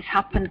cases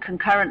happened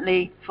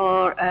concurrently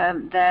for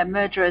their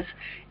murderers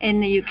in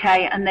the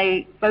UK,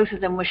 and both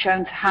of them were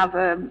shown to have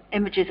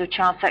images of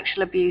child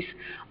sexual abuse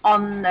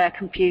on their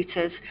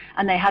computers,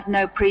 and they had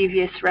no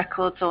previous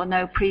records or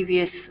no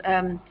previous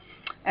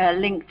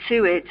link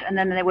to it, and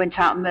then they went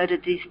out and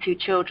murdered these 2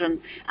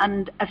 children.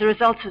 And as a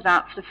result of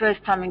that, for the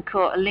first time in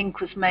court, a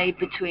link was made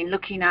between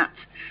looking at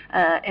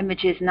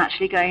images and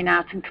actually going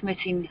out and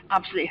committing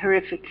absolutely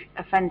horrific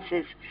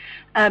offences.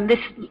 This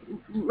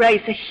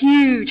raised a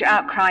huge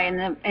outcry in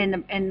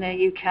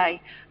the UK,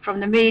 from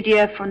the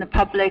media, from the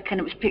public, and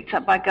it was picked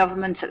up by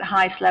government at the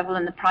highest level,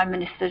 and the Prime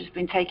Minister has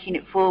been taking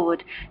it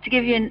forward. To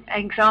give you an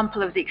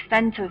example of the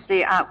extent of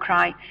the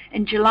outcry,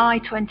 in July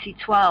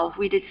 2012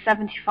 we did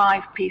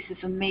 75 pieces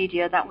of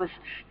media. That was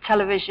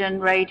television,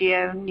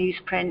 radio,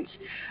 newsprint.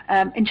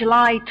 In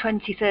July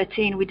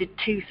 2013 we did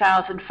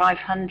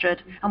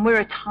 2,500, and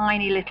we're a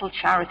tiny little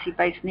charity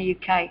based in the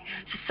UK.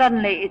 So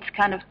suddenly it's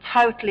kind of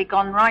totally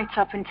gone right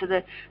up into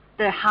the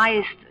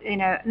highest,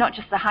 not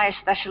just the highest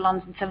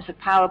echelons in terms of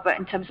power, but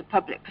in terms of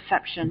public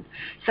perception.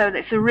 So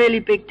it's a really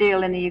big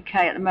deal in the UK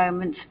at the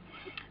moment.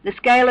 The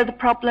scale of the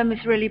problem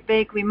is really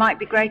big. We might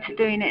be great at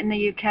doing it in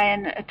the UK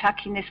and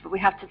attacking this, but we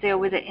have to deal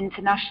with it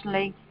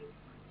internationally.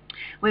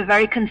 We're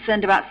very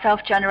concerned about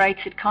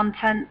self-generated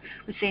content.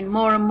 We're seeing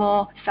more and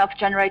more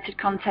self-generated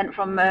content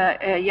from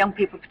young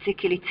people,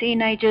 particularly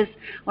teenagers.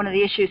 One of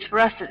the issues for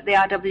us at the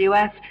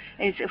IWF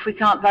is if we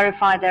can't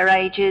verify their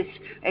ages,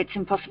 it's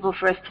impossible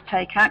for us to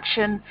take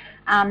action.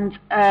 And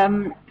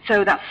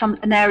so that's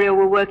an area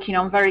we're working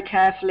on very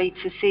carefully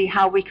to see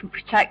how we can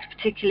protect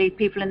particularly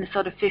people in the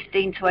sort of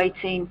 15 to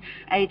 18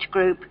 age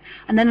group.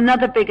 And then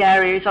another big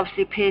area is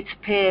obviously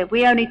peer-to-peer.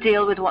 We only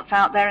deal with what's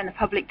out there in the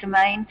public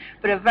domain,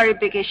 but a very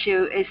big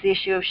issue is the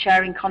issue of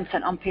sharing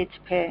content on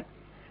peer-to-peer.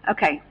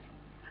 Okay.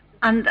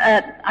 And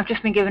I've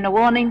just been given a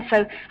warning,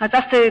 so I was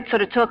asked to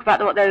sort of talk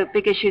about what the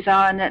big issues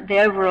are and the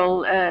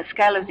overall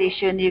scale of the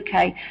issue in the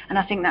UK, and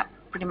I think that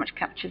pretty much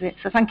captures it.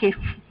 So thank you.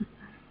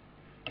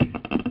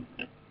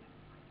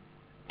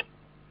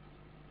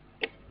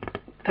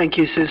 Thank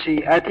you,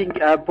 Susie. I think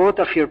both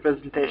of your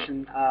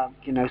presentation,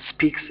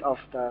 speaks of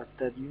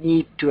the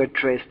need to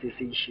address this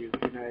issue,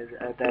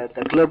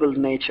 the global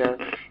nature,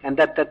 and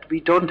that we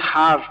don't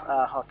have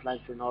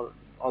hotlines in all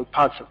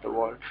parts of the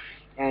world.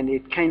 And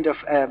it kind of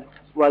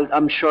well,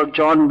 I'm sure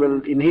John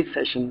will, in his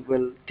session,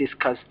 will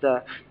discuss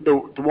the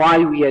why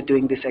we are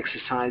doing this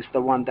exercise,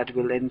 the one that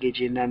we'll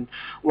engage in, and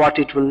what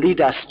it will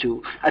lead us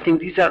to. I think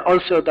these are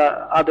also the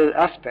other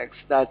aspects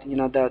that,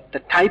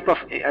 the type of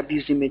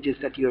abuse images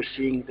that you're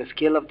seeing, the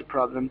scale of the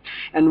problem,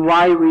 and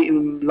why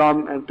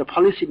the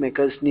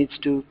policymakers needs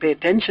to pay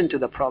attention to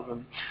the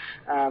problem.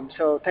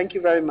 So thank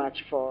you very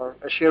much for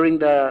sharing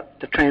the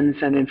trends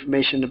and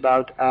information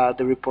about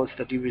the reports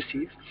that you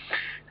received.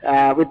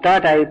 With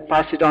that, I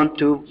pass it on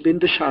to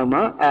Bindu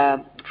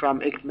Sharma from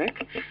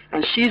ICMEC,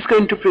 and she's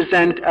going to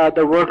present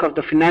the work of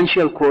the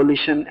Financial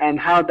Coalition and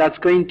how that's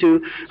going to,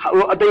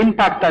 the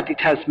impact that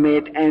it has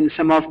made, and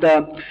some of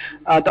the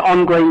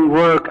ongoing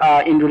work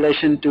in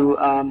relation to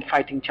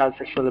fighting child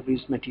sexual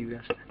abuse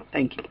materials.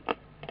 Thank you.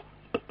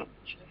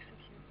 Should I sit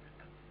here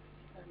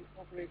and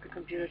operate the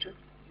computer too?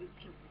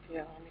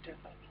 Yeah, let me do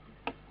that.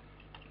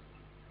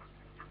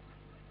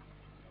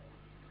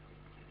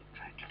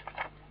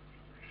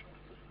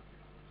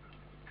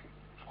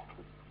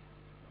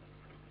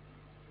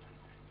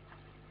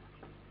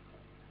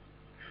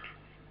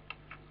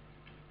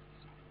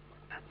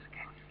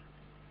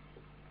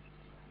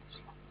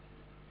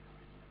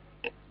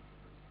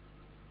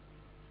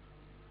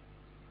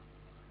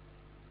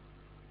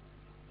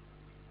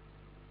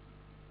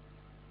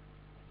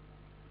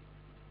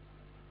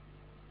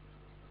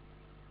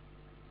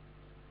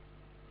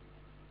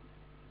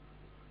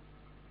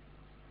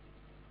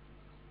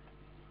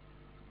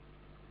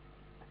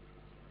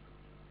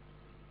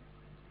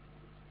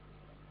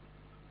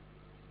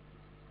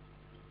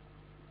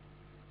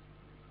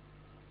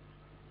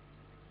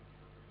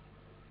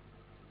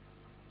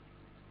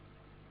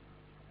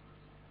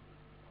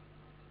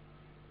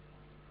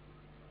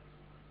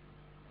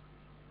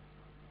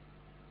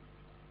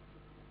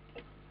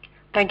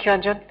 Thank you,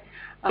 Anjan.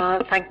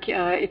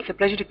 It's a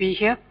pleasure to be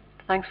here.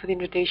 Thanks for the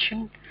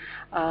invitation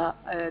by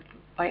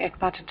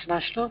ECMAT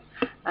International.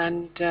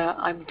 And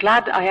I'm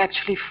glad I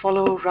actually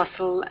follow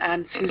Russell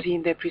and Susie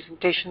in their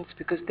presentations,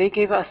 because they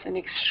gave us an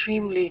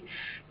extremely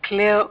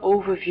clear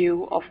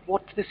overview of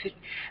what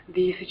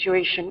the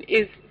situation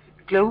is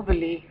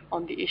globally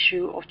on the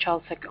issue of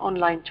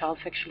online child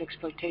sexual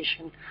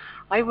exploitation.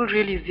 I will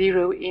really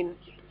zero in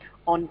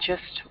on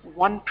just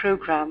one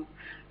program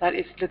that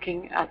is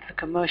looking at the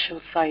commercial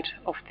side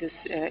of this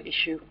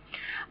issue.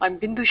 I'm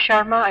Bindu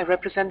Sharma. I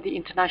represent the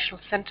International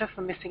Center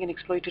for Missing and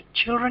Exploited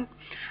Children.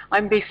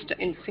 I'm based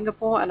in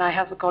Singapore, and I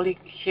have a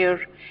colleague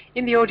here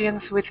in the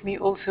audience with me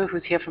also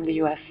who's here from the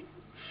US.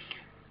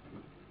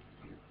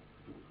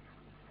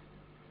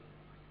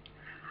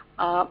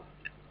 As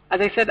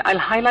I said, I'll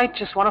highlight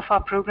just one of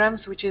our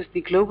programs, which is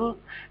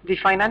the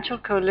Financial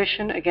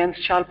Coalition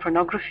Against Child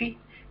Pornography,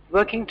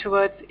 working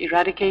towards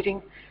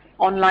eradicating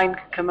online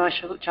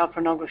commercial child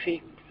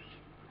pornography.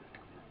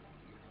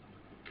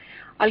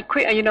 As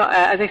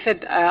I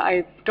said,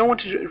 I don't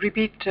want to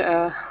repeat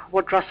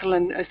what Russell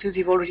and Susie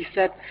have already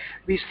said.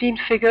 We've seen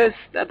figures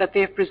that they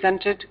have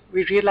presented.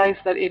 We realize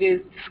that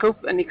the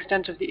scope and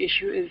extent of the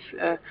issue is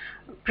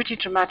pretty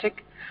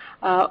dramatic.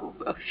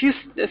 A few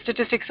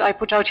statistics I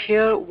put out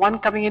here, one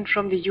coming in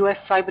from the US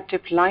Cyber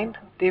Tip Line.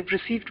 They've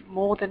received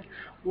more than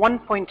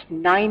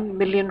 1.9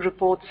 million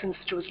reports since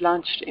it was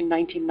launched in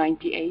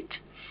 1998.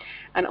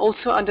 And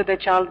also under their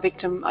Child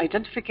Victim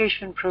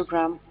Identification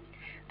Program,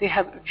 they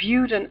have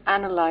viewed and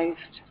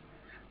analyzed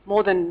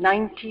more than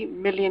 90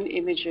 million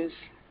images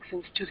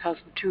since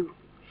 2002.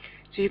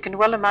 So you can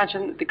well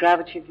imagine the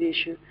gravity of the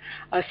issue.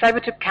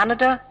 Cybertip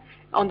Canada,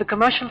 on the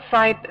commercial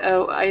side,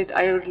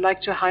 I would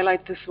like to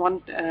highlight this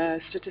one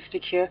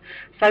statistic here.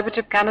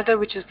 Cybertip Canada,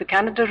 which is the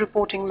Canada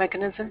reporting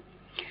mechanism,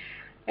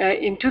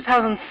 in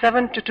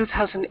 2007 to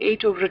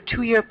 2008, over a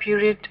 2-year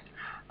period,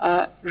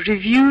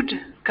 reviewed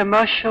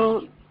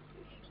commercial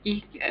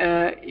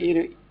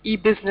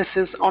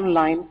e-businesses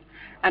online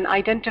and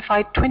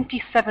identified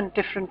 27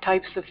 different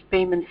types of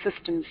payment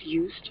systems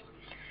used.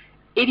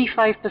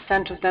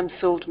 85% of them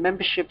sold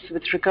memberships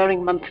with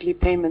recurring monthly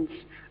payments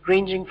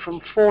ranging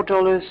from $4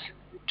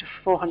 to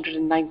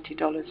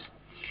 $490.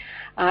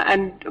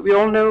 And we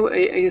all know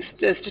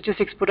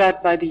statistics put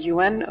out by the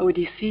UN,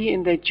 ODC,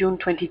 in their June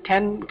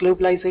 2010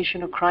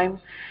 Globalization of Crime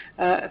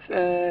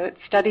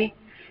study.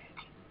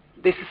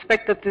 They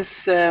suspect that this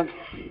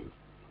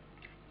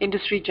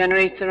industry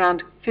generates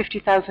around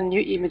 50,000 new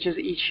images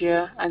each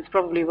year, and it's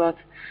probably worth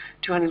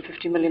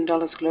 $250 million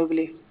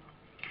globally.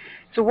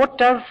 So what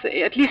does,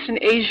 at least in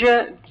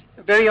Asia,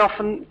 very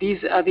often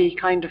these are the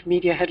kind of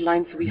media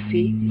headlines we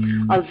see.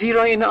 I'll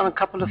zero in on a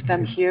couple of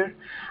them here.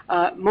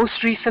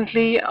 Most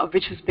recently,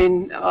 which has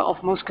been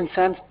of most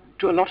concern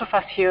to a lot of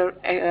us here,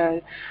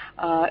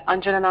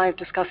 Anjan and I have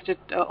discussed it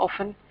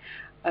often,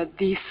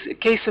 the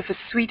case of a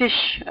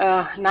Swedish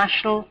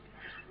national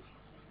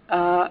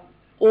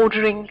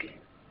ordering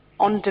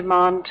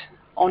on-demand,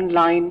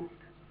 online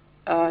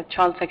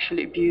child sexual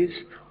abuse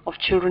of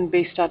children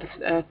based out of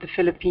the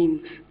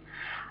Philippines.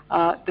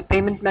 The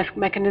payment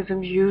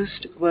mechanism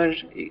used were,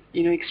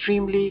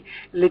 extremely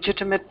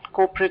legitimate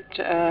corporate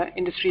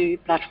industry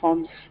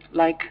platforms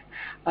like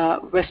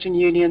Western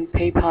Union,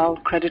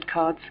 PayPal, credit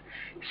cards.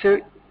 So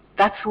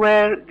that's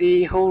where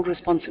the whole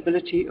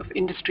responsibility of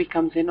industry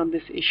comes in on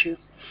this issue.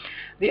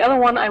 The other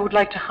one I would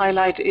like to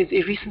highlight is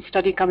a recent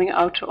study coming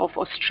out of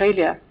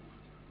Australia,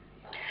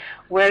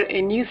 where a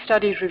new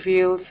study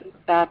reveals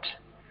that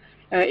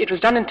it was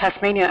done in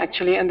Tasmania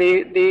actually, and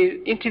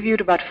they interviewed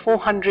about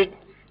 400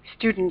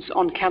 students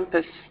on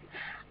campus,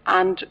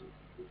 and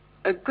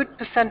a good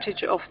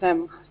percentage of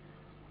them,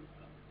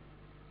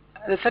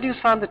 the study was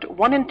found that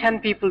 1 in 10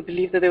 people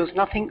believed that there was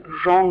nothing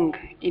wrong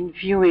in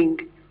viewing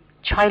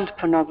child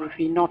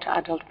pornography, not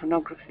adult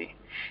pornography.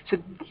 So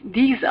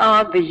these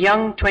are the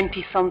young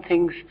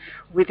 20-somethings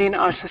within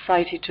our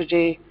society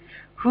today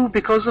who,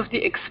 because of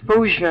the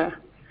exposure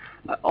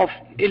of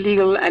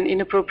illegal and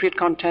inappropriate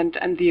content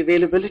and the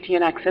availability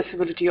and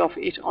accessibility of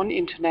it on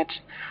internet,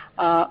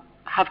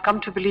 have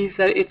come to believe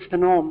that it's the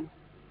norm.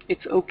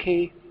 It's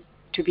okay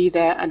to be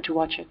there and to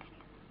watch it.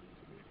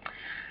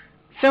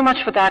 So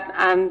much for that,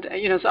 and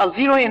so I'll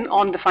zero in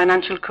on the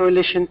Financial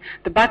Coalition.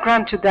 The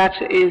background to that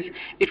is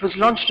it was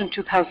launched in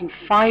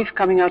 2005,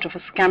 coming out of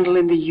a scandal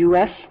in the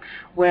US,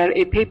 where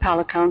a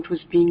PayPal account was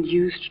being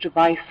used to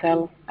buy,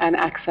 sell, and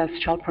access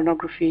child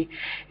pornography.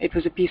 It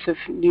was a piece of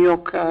New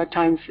York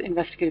Times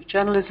investigative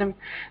journalism.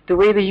 The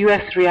way the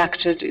US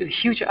reacted, a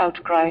huge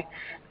outcry.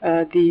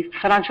 The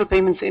financial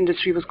payments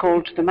industry was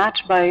called to the mat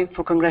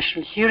for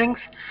congressional hearings,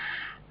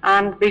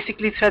 and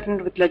basically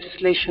threatened with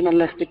legislation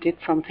unless they did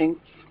something.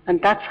 And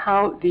that's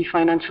how the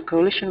Financial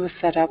Coalition was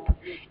set up,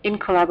 in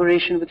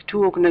collaboration with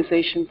two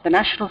organizations, the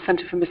National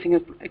Center for Missing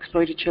and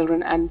Exploited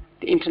Children and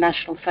the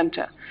International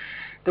Center.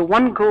 The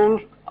one goal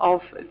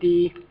of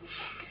the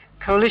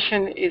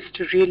coalition is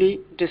to really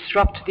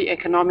disrupt the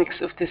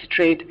economics of this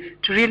trade,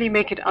 to really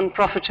make it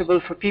unprofitable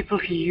for people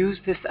who use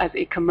this as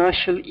a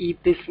commercial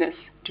e-business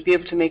to be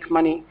able to make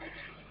money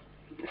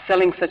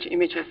selling such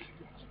images.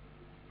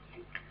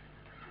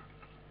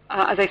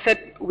 As I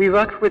said, we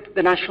work with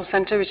the National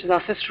Center, which is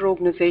our sister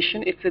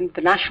organization. It's in the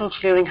National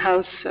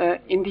Clearinghouse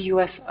in the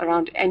US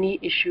around any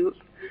issue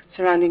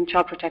surrounding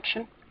child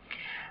protection.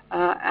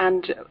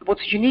 And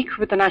what's unique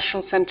with the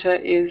National Center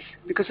is,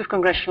 because of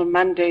congressional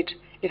mandate,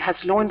 it has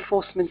law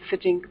enforcement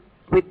sitting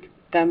with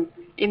them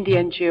in the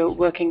NGO,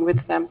 working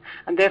with them,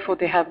 and therefore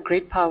they have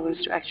great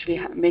powers to actually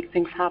make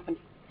things happen.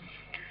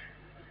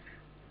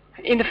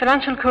 In the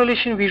Financial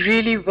Coalition, we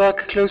really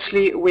work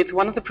closely with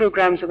one of the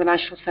programs of the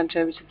National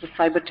Center, which is the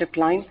Cyber Tip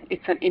Line.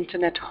 It's an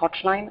internet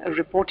hotline, a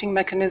reporting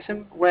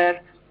mechanism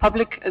where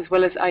public as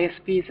well as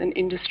ISPs and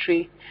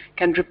industry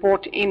can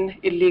report in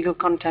illegal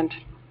content.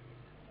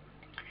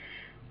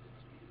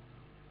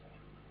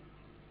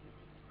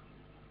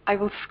 I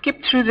will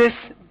skip through this,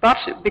 but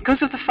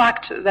because of the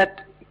fact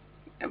that,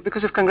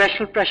 because of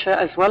congressional pressure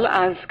as well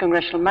as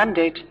congressional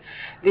mandate,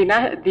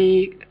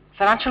 the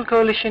Financial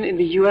Coalition in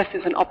the US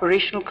is an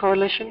operational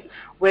coalition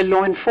where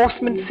law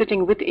enforcement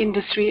sitting with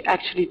industry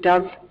actually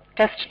does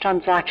test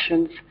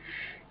transactions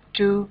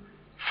to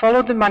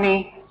follow the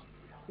money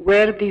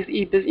where these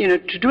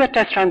to do a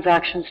test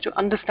transactions to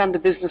understand the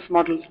business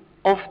model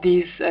of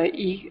these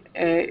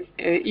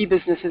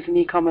e-businesses and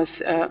e-commerce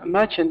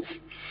merchants,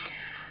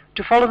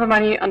 to follow the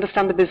money,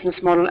 understand the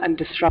business model, and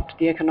disrupt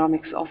the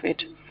economics of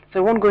it. So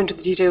I won't go into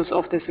the details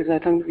of this because I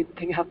don't think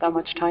we have that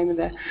much time in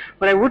there.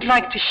 What I would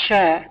like to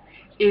share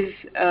is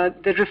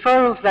the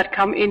referrals that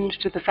come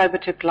into the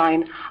Cyber Tip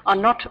Line are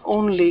not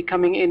only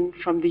coming in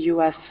from the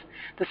US.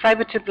 The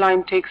Cyber Tip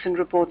Line takes in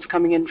reports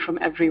coming in from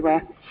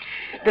everywhere.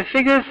 The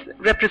figures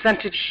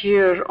represented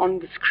here on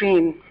the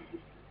screen,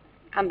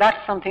 and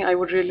that's something I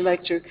would really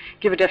like to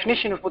give a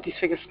definition of what these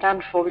figures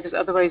stand for, because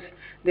otherwise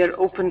they're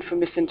open for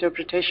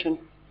misinterpretation.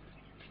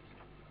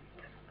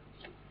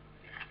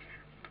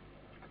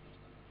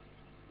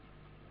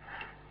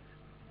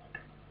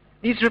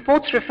 These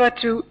reports refer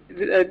to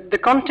the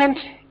content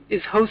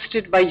is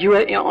hosted by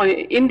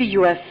in the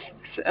US,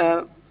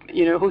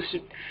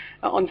 hosted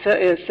on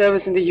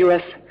servers in the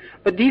US.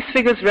 But these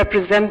figures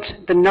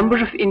represent the number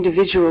of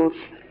individuals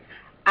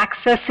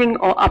accessing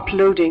or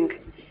uploading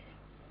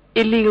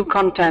illegal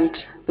content,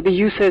 but the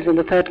user is in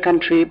the third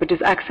country, but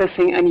is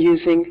accessing and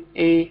using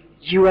a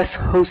US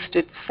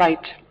hosted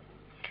site.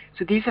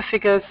 So these are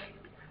figures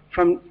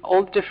from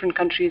all different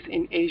countries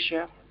in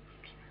Asia.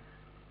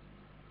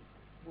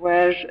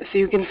 So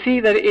you can see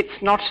that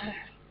it's not,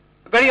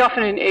 very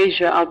often in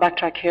Asia, I'll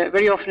backtrack here,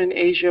 very often in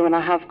Asia when I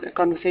have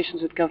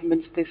conversations with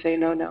governments, they say,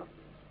 no,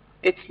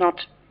 it's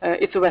not,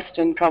 it's a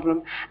Western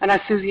problem. And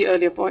as Susie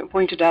earlier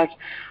pointed out,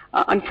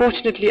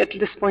 unfortunately at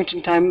this point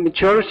in time,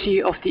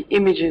 majority of the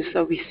images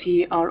that we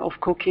see are of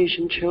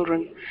Caucasian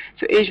children.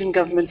 So Asian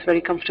governments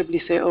very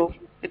comfortably say, oh,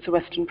 it's a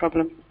Western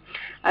problem.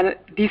 And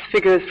these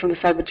figures from the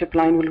Cyber Tip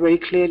Line will very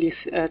clearly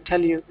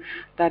tell you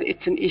that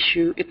it's an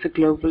issue, it's a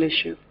global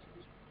issue.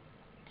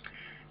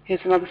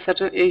 Here's another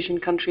set of Asian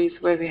countries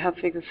where we have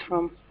figures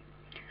from.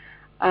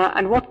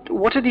 And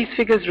what are these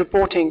figures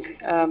reporting?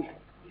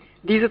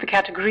 These are the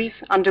categories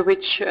under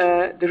which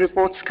the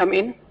reports come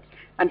in,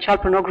 and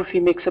child pornography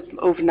makes up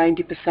over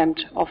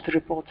 90% of the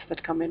reports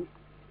that come in.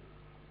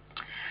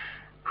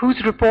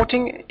 Who's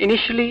reporting?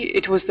 Initially,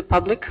 it was the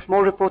public.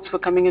 More reports were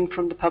coming in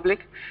from the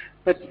public,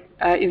 but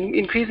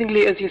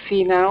increasingly, as you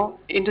see now,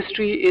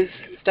 industry is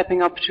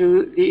stepping up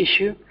to the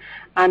issue,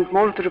 and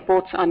more of the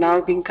reports are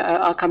now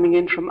are coming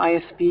in from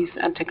ISPs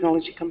and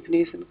technology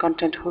companies and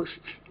content hosts.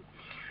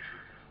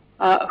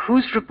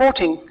 Who's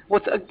reporting?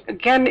 What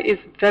again is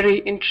very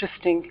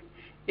interesting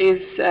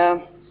is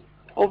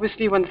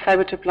obviously when the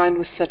cyber line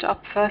was set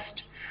up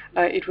first,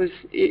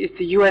 it's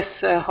a US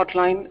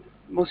hotline.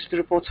 Most of the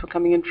reports were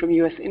coming in from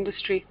US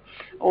industry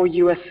or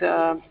US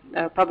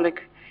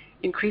public.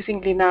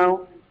 Increasingly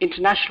now,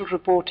 international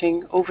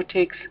reporting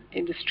overtakes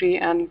industry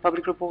and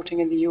public reporting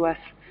in the US.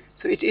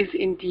 So it is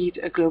indeed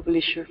a global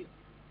issue.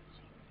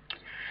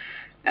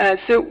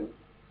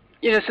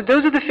 So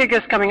those are the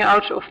figures coming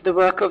out of the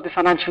work of the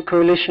Financial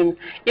Coalition.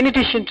 In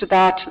addition to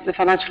that, the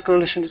Financial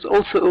Coalition has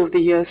also over the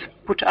years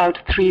put out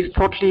 3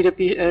 thought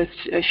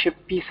leadership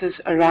pieces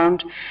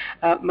around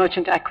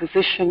merchant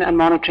acquisition and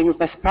monitoring of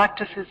best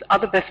practices,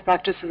 other best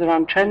practices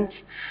around trends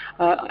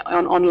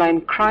on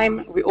online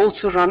crime. We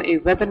also run a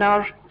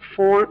webinar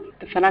for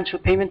the financial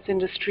payments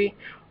industry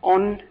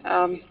on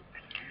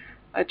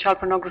child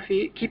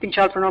pornography, keeping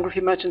child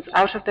pornography merchants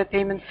out of their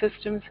payment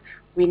systems.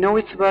 We know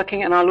it's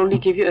working, and I'll only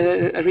give you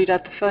read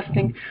out the first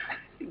thing.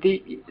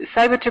 The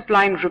cyber tip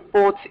line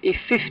reports a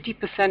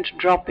 50%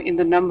 drop in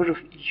the number of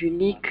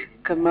unique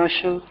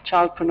commercial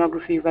child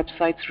pornography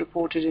websites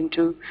reported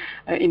into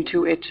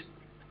it.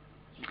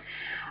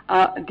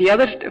 The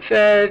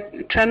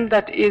other trend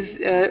that is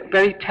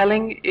very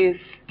telling is,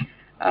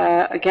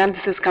 again,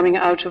 this is coming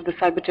out of the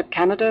Cybertip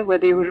Canada, where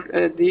they were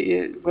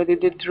where they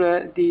did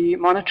the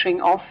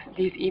monitoring of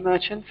these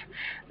e-merchants.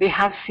 They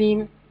have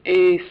seen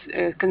a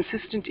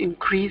consistent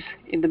increase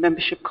in the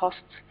membership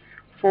costs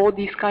for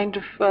these kind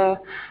of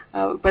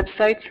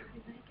websites,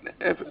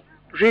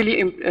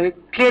 really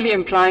clearly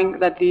implying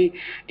that the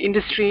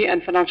industry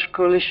and financial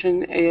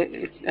coalition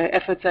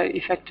efforts are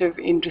effective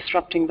in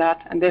disrupting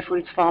that, and therefore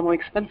it's far more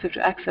expensive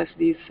to access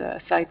these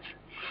sites.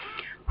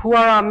 Who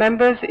are our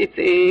members? It's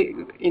a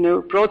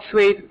broad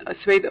swathe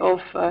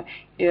of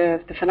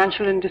the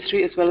financial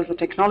industry as well as the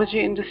technology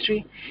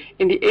industry.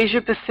 In the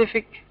Asia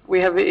Pacific, we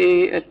have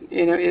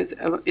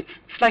it's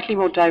slightly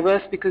more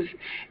diverse because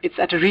it's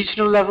at a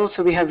regional level.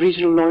 So we have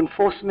regional law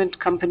enforcement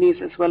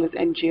companies as well as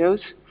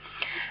NGOs.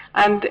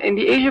 And in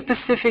the Asia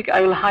Pacific,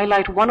 I will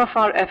highlight one of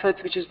our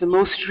efforts, which is the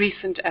most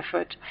recent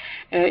effort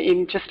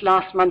in just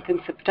last month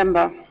in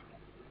September.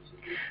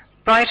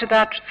 Prior to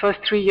that, first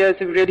 3 years,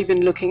 we've really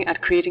been looking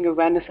at creating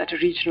awareness at a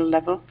regional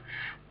level.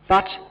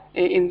 But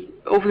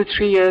over the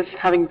 3 years,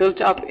 having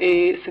built up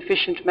a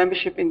sufficient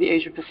membership in the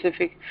Asia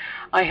Pacific,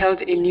 I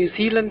held a New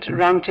Zealand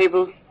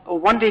roundtable, or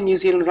one-day New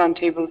Zealand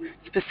roundtable,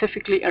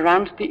 specifically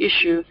around the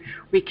issue.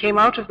 We came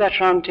out of that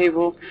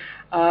roundtable,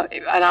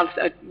 and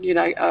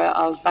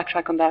I'll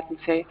backtrack on that and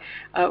say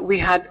we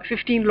had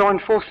 15 law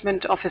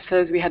enforcement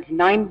officers, we had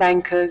 9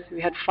 bankers, we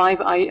had 5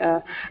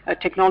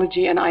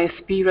 technology and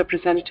ISP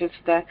representatives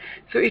there.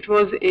 So it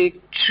was a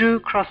true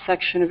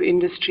cross-section of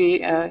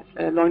industry,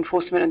 law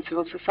enforcement and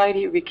civil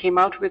society. We came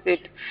out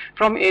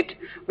from it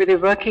with a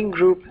working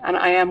group, and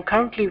I am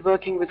currently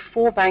working with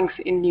 4 banks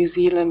in New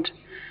Zealand,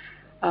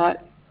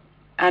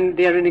 and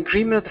they are in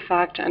agreement of the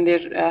fact, and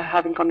they're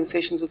having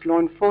conversations with law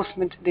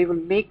enforcement. They will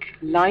make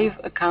live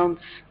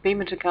accounts,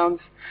 payment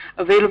accounts,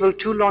 available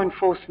to law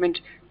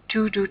enforcement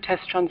to do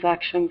test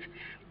transactions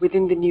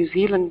within the New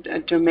Zealand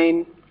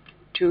domain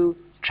to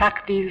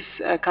track these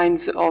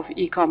kinds of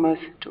e-commerce,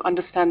 to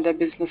understand their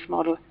business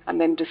model,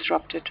 and then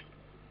disrupt it.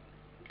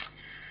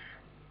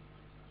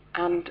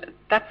 And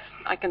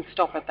I can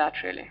stop at that,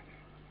 really.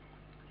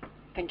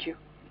 Thank you.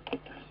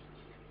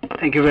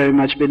 Thank you very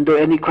much, Bindu.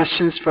 Any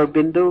questions for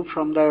Bindu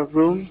from the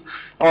room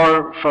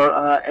or for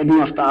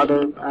any of the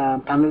other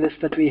panelists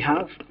that we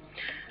have?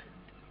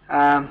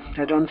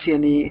 I don't see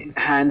any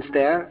hands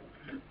there.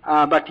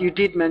 But you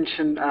did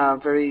mention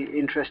very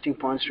interesting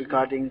points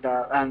regarding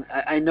and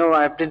I know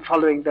I've been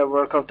following the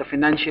work of the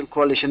Financial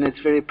Coalition.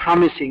 It's very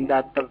promising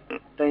that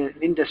the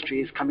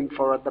industry is coming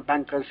forward. The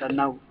bankers are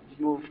now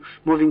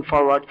moving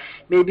forward.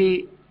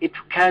 Maybe it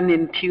can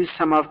infuse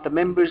some of the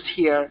members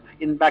here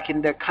back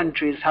in their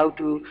countries how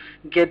to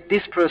get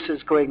this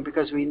process going,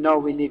 because we know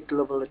we need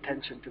global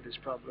attention to this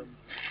problem.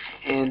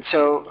 And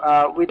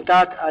so with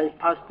that, I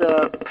pass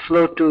the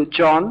floor to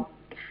John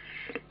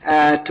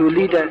to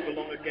lead us.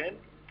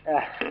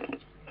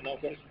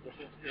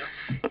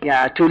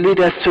 To lead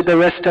us to the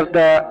rest of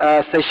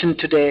the session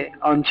today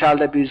on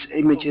child abuse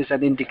images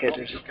and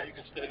indicators. Okay, you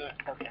can stay there.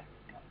 Okay.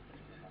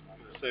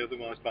 So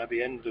otherwise, by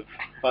the end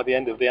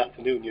of the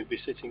afternoon, you'd be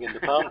sitting in the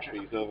palm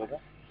trees over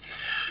there.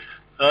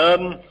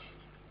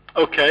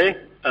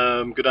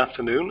 Good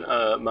afternoon.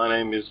 My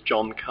name is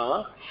John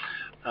Carr,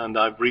 and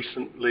I've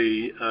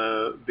recently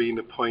been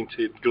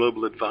appointed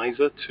global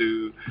advisor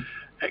to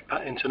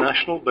ECPAT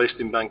International, based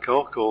in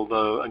Bangkok.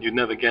 Although, and you'd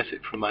never guess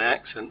it from my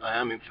accent, I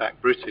am in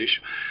fact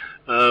British.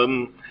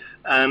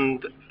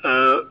 And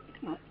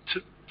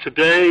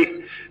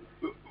today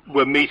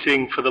we're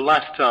meeting for the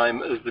last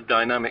time as the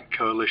dynamic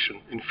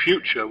coalition. In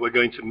future, we're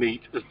going to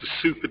meet as the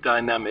super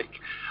dynamic,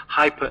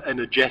 hyper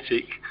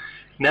energetic,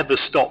 never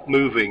stop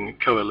moving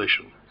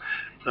coalition.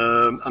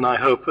 And I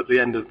hope at the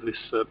end of this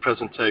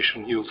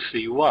presentation you'll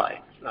see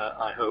why.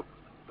 I hope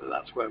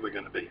that's where we're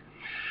going to be.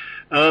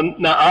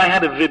 Now, I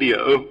had a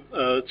video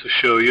to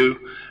show you,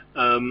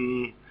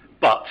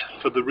 but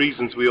for the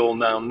reasons we all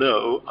now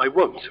know, I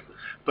won't.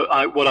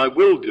 But what I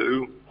will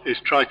do is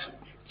try to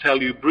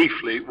tell you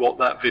briefly what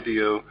that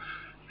video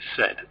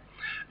said.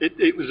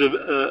 It was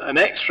an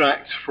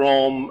extract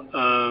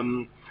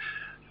from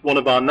one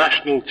of our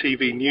national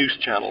TV news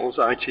channels,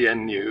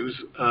 ITN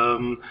News,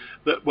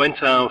 that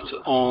went out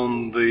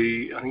on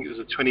I think it was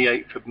the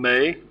 28th of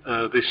May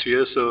this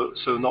year, so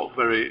not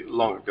very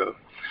long ago.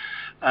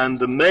 And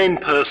the main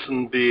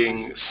person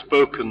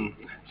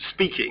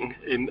speaking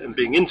and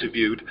being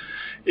interviewed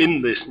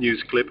in this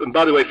news clip, and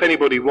by the way, if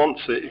anybody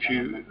wants it,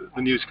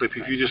 the news clip,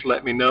 if you just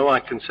let me know, I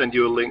can send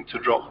you a link to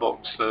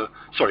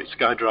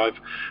SkyDrive,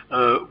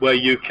 where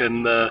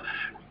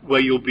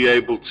you'll be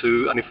able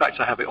to, and in fact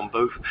I have it on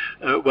both,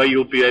 where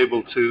you'll be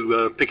able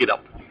to pick it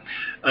up.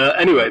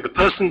 Anyway, the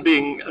person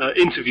being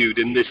interviewed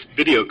in this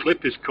video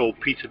clip is called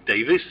Peter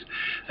Davis,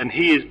 and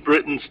he is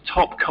Britain's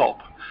top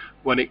cop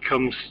when it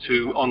comes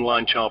to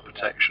online child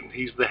protection.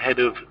 He's the head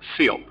of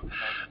CEOP.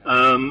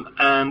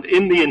 And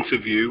in the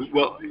interview,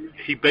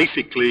 he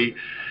basically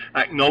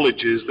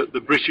acknowledges that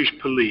the British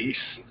police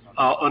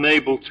are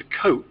unable to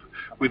cope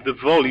with the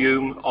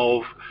volume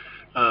of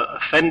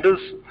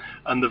offenders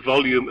and the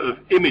volume of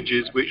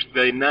images which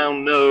they now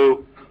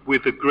know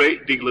with a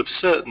great deal of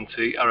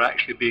certainty are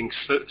actually being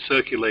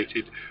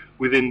circulated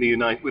within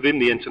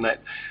the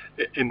internet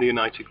in the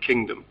United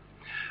Kingdom.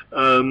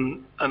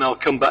 And I'll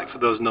come back to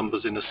those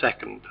numbers in a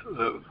second.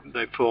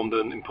 They formed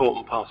an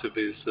important part of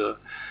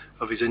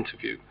his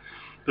interview.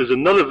 There's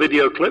another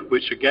video clip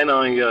which again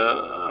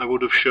I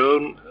would have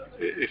shown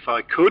if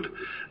I could,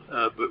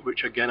 but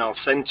which again I'll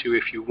send to you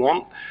if you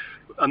want.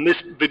 And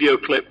this video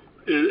clip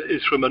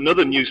is from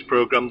another news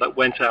program that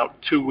went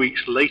out 2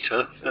 weeks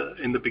later,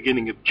 in the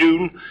beginning of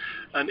June.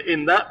 And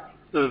in that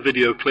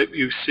video clip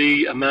you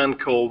see a man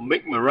called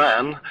Mick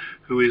Moran,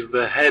 who is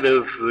the head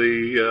of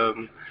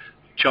the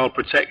child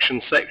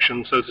protection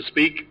section, so to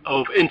speak,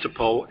 of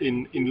Interpol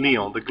in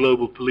Lyon, the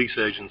global police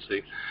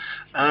agency.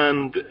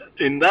 And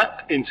in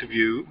that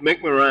interview,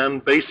 Mick Moran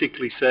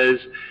basically says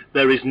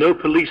there is no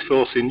police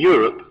force in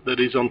Europe that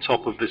is on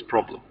top of this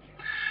problem.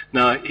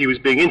 Now, he was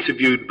being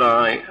interviewed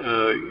by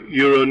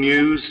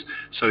Euronews,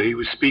 so he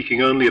was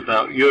speaking only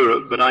about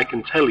Europe, but I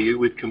can tell you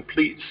with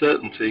complete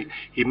certainty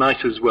he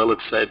might as well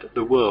have said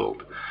the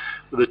world.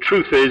 The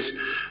truth is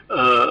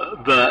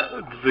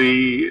that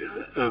the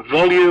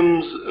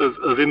volumes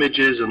of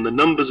images and the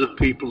numbers of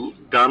people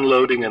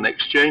downloading and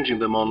exchanging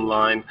them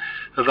online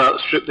have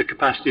outstripped the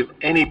capacity of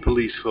any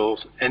police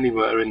force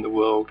anywhere in the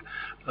world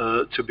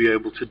to be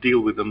able to deal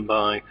with them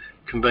by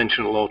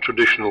conventional or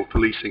traditional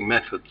policing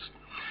methods.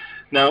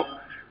 Now,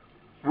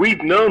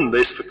 we've known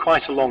this for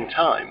quite a long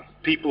time,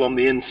 people on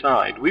the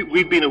inside.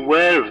 We've been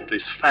aware of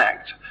this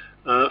fact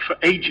for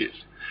ages,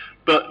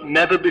 but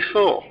never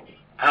before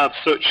have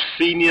such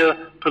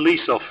senior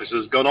police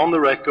officers gone on the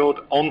record,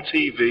 on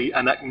TV,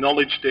 and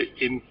acknowledged it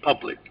in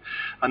public.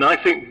 And I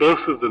think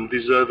both of them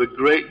deserve a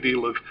great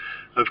deal of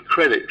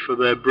credit for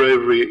their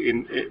bravery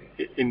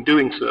in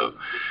doing so,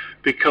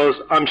 because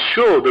I'm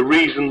sure the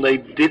reason they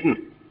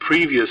didn't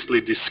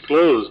previously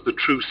disclose the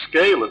true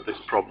scale of this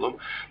problem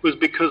was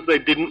because they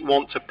didn't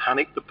want to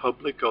panic the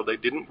public, or they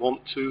didn't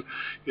want to,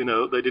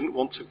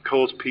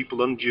 cause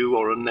people undue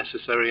or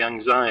unnecessary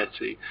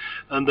anxiety.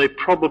 And they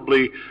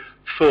probably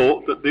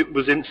thought that it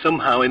was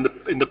somehow in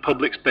the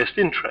public's best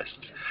interest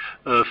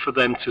for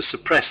them to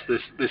suppress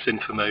this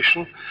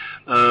information.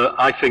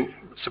 I think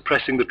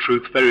suppressing the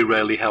truth very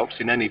rarely helps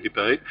in any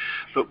debate,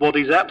 but what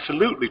is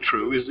absolutely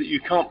true is that you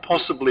can't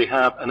possibly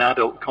have an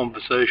adult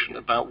conversation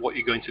about what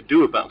you're going to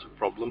do about a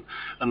problem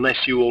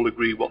unless you all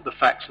agree what the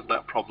facts of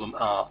that problem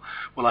are.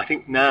 Well, I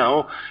think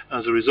now,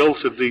 as a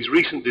result of these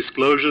recent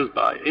disclosures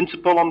by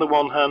Interpol on the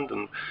one hand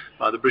and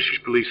by the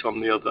British police on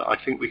the other, I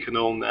think we can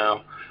all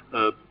now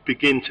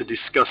begin to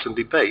discuss and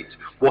debate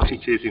what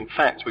it is in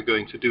fact we're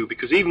going to do,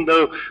 because even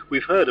though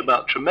we've heard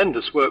about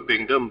tremendous work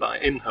being done by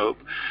InHope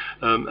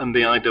and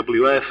the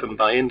IWF and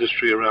by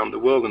industry around the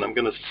world, and I'm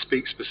going to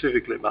speak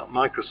specifically about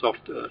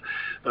Microsoft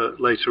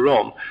later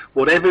on,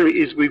 whatever it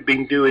is we've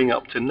been doing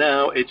up to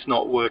now, it's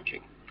not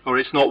working, or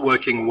it's not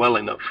working well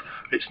enough.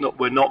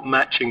 We're not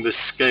matching the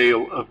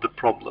scale of the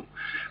problem,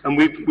 and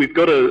we've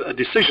got a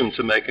decision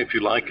to make, if you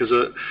like, as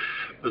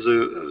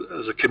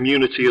a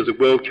community, as a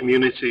world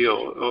community,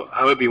 or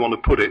however you want to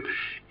put it.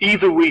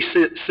 Either we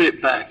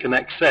sit back and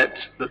accept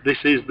that this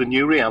is the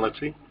new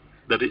reality,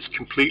 that it's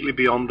completely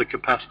beyond the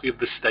capacity of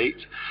the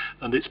state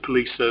and its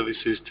police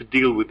services to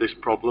deal with this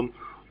problem,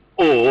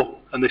 or,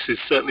 and this is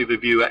certainly the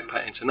view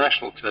ECPAT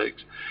International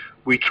takes,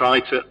 we try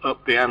to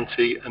up the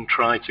ante and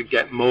try to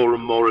get more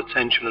and more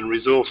attention and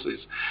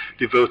resources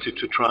devoted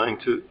to trying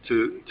to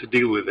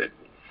deal with it.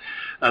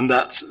 And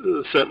that's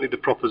certainly the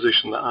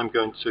proposition that I'm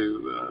going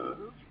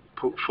to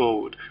put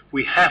forward.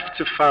 We have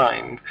to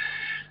find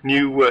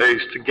new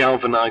ways to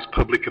galvanize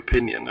public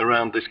opinion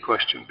around this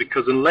question,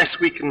 because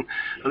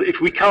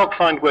if we can't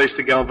find ways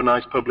to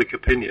galvanize public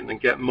opinion and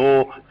get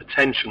more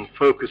attention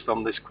focused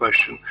on this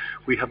question,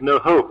 we have no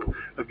hope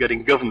of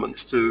getting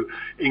governments to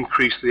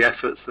increase the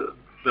efforts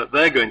that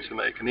they're going to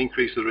make and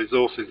increase the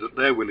resources that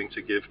they're willing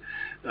to give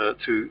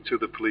to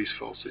the police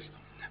forces.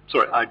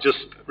 Sorry, I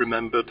just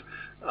remembered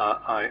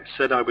I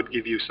said I would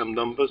give you some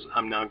numbers.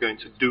 I'm now going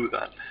to do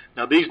that.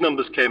 Now, these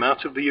numbers came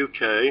out of the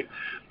UK,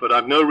 but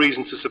I've no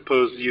reason to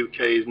suppose the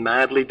UK is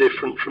madly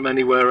different from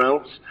anywhere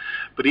else.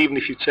 But even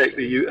if you take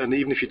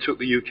even if you took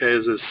the UK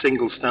as a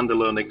single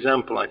standalone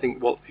example, I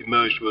think what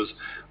emerged was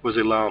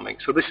alarming.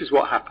 So this is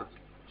what happened.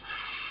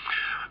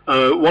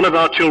 One of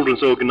our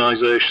children's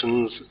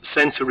organisations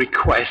sent a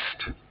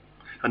request,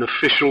 an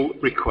official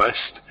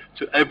request,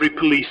 to every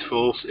police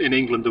force in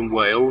England and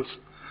Wales,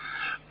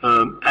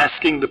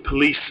 asking the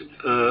police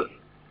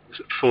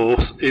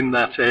force in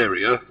that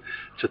area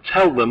to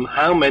tell them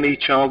how many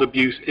child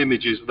abuse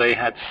images they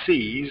had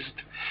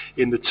seized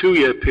in the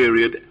 2-year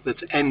period that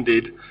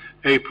ended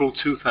April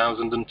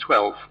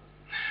 2012.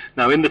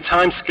 Now, in the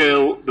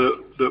timescale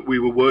that we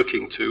were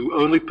working to,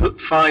 only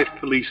 5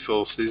 police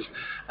forces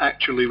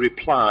actually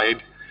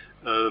replied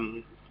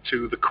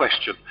to the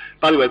question.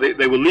 By the way,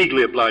 they were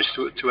legally obliged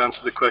to answer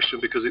the question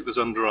because it was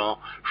under our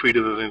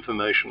Freedom of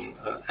Information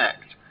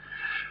Act.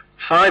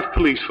 5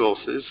 police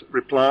forces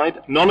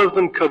replied. None of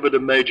them covered a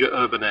major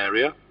urban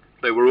area.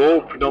 They were all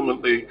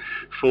predominantly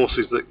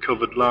forces that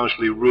covered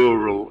largely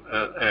rural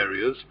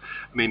areas.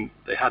 I mean,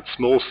 they had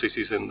small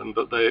cities in them,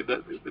 but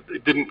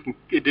it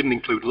didn't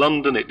include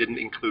London. It didn't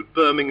include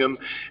Birmingham.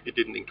 It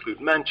didn't include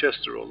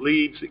Manchester or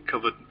Leeds. It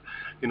covered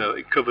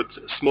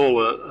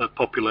smaller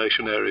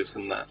population areas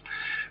than that.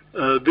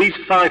 These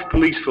 5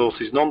 police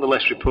forces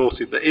nonetheless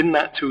reported that in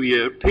that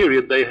 2-year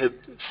period they had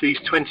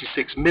seized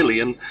 26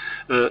 million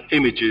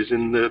images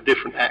in the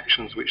different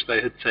actions which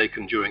they had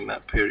taken during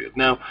that period.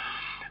 Now,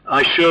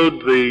 I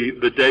showed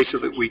the data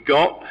that we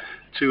got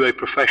to a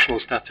professional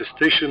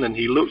statistician, and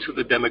he looked at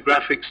the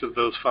demographics of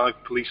those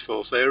 5 police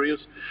force areas,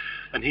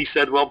 and he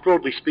said, well,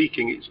 broadly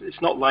speaking,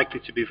 it's not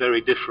likely to be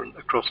very different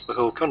across the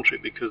whole country,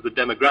 because the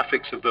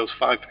demographics of those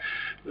 5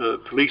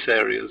 police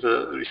areas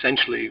are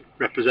essentially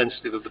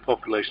representative of the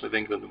population of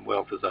England and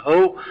Wales as a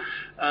whole.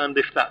 And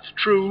if that's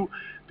true,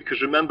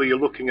 because remember, you're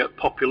looking at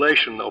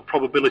population or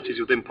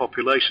probabilities within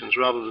populations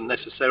rather than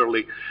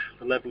necessarily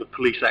the level of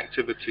police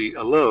activity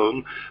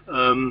alone,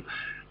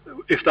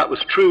 if that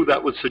was true,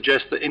 that would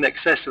suggest that in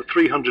excess of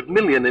 300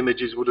 million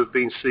images would have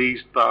been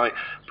seized by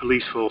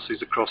police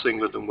forces across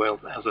England and Wales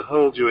as a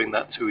whole during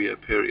that 2-year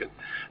period.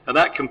 And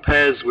that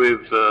compares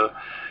with,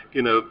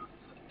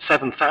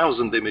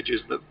 7,000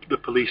 images that the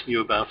police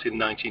knew about in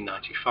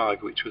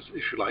 1995, which was,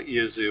 if you like,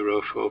 year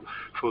 0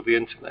 for the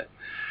internet.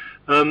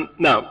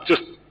 Now,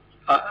 just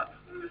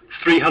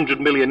 300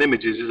 million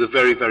images is a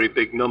very, very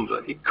big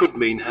number. It could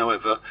mean,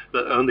 however,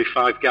 that only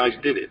 5 guys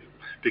did it,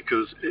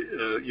 because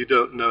you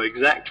don't know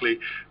exactly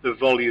the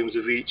volumes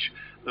of each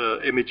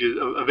images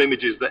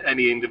that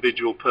any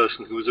individual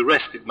person who was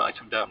arrested might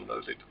have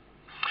downloaded.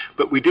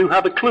 But we do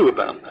have a clue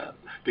about that,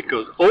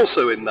 because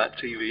also in that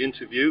TV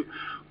interview,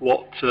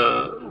 what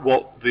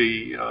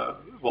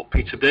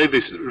Peter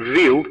Davis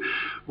revealed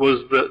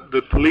was that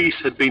the police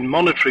had been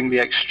monitoring the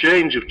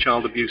exchange of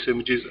child abuse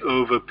images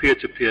over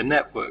peer-to-peer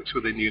networks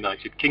within the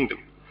United Kingdom.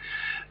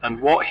 And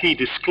what he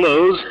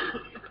disclosed,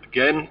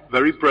 again,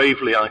 very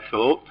bravely I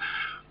thought,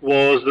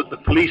 was that the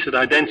police had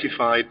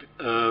identified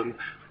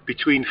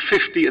between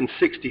 50 and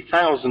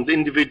 60,000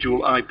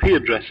 individual IP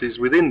addresses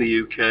within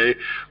the UK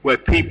where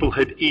people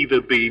had either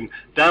been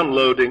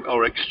downloading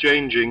or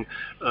exchanging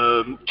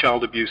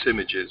child abuse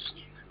images.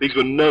 These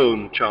were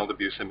known child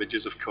abuse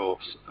images, of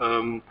course.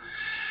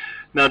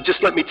 Now,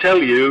 just let me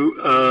tell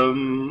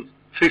you,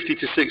 50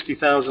 to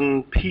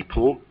 60,000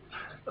 people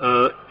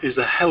is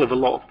a hell of a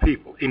lot of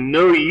people. In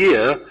no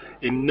year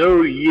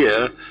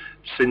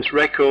since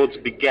records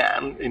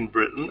began in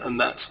Britain, and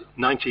that's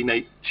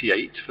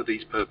 1988 for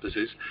these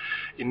purposes,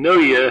 in no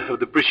year have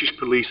the British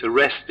police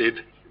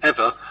arrested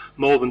ever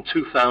more than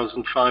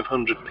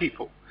 2,500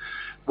 people.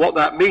 What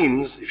that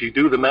means, if you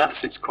do the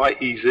maths, it's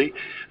quite easy.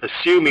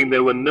 Assuming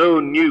there were no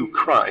new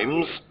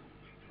crimes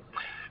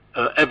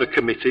ever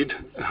committed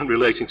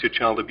relating to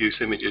child abuse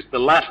images, the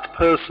last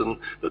person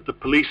that the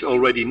police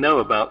already know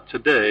about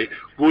today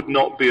would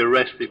not be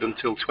arrested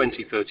until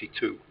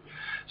 2032.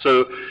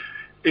 So,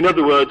 in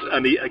other words,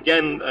 and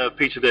again,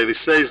 Peter Davis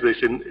says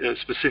this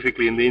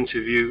specifically in the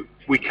interview,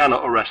 we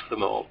cannot arrest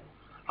them all.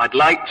 I'd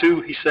like to,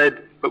 he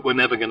said, but we're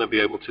never going to be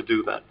able to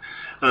do that.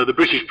 The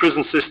British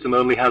prison system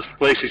only has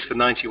places for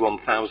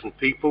 91,000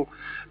 people.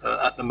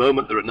 At the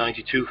moment, there are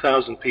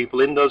 92,000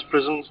 people in those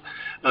prisons.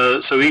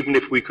 So even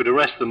if we could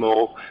arrest them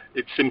all,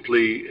 it's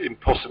simply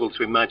impossible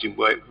to imagine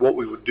what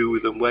we would do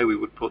with them, where we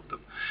would put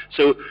them.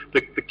 So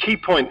the key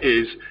point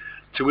is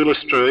to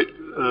illustrate,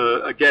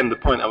 again, the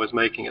point I was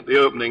making at the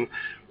opening.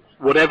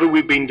 Whatever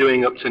we've been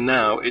doing up to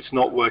now, it's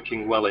not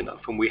working well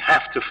enough, and we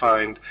have to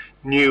find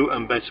new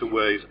and better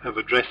ways of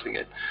addressing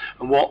it.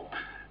 And what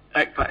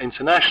ECPAT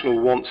International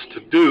wants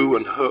to do,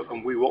 and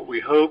what we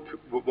hope,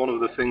 one of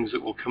the things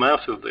that will come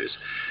out of this,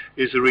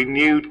 is a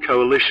renewed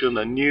coalition,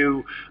 a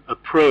new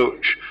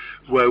approach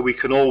where we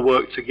can all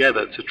work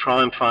together to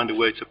try and find a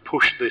way to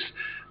push this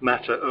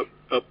matter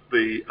up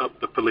the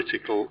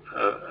political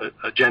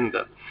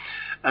agenda.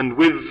 And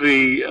with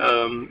the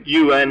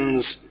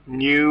UN's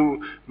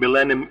new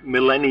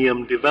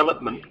Millennium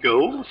Development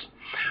Goals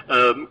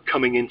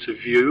coming into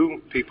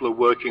view, people are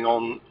working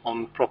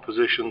on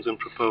propositions and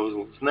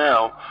proposals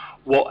now.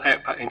 What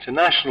ECPAT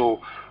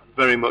International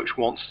very much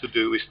wants to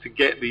do is to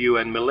get the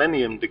UN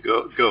Millennium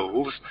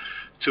Goals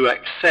to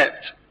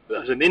accept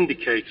as an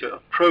indicator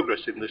of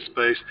progress in this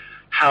space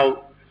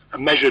how a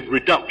measured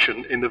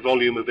reduction in the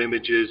volume of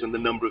images and the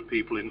number of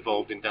people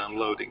involved in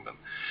downloading them.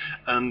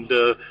 And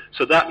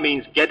so that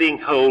means getting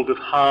hold of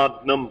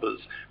hard numbers,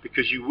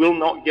 because you will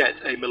not get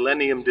a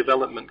Millennium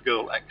Development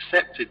Goal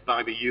accepted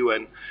by the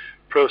UN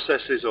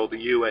processes or the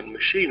UN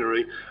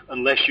machinery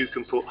unless you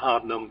can put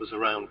hard numbers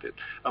around it.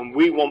 And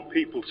we want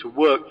people to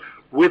work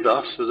with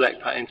us as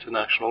ECPAT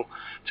International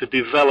to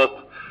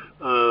develop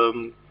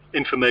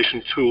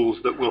information tools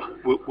that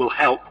will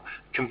help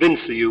convince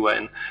the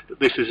UN that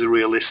this is a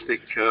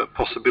realistic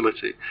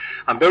possibility.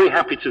 I'm very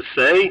happy to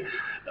say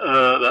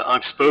that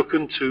I've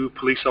spoken to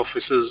police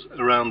officers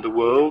around the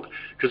world,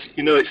 because,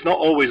 you know, it's not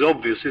always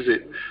obvious, is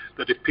it,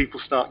 that if people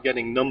start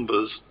getting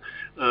numbers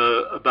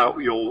about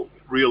your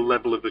real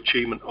level of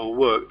achievement or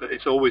work, that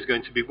it's always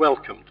going to be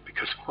welcomed,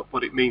 because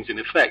what it means in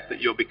effect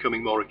that you're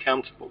becoming more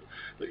accountable,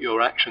 that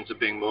your actions are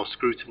being more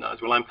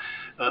scrutinized. Well, I'm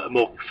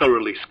more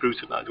thoroughly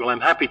scrutinized. Well,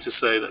 I'm happy to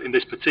say that in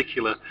this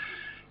particular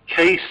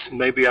case,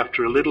 maybe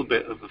after a little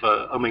bit of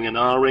umming and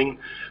ahhing,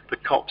 the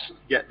cops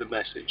get the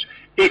message.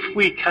 If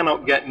we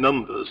cannot get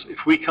numbers,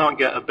 if we can't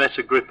get a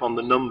better grip on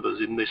the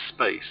numbers in this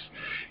space,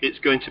 it's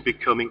going to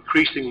become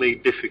increasingly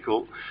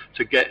difficult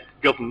to get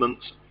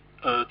governments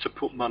to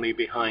put money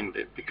behind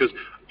it. Because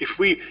if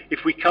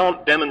we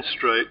can't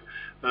demonstrate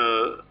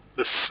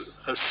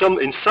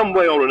in some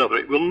way or another,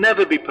 it will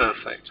never be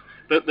perfect.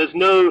 There's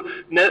no,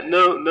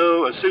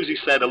 as Susie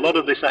said, a lot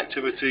of this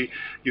activity,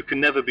 you can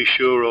never be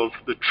sure of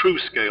the true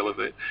scale of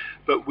it.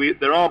 But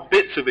there are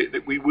bits of it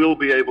that we will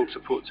be able to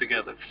put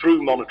together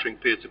through monitoring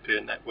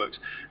peer-to-peer networks,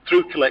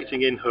 through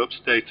collecting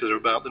in-hubs data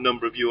about the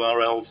number of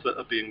URLs that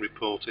are being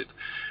reported,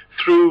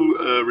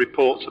 through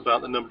reports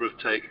about the number of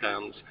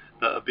takedowns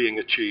that are being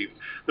achieved.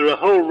 There are a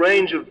whole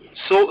range of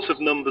sorts of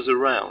numbers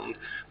around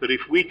that,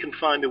 if we can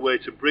find a way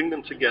to bring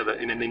them together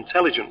in an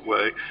intelligent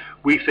way,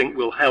 we think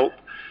will help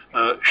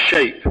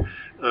shape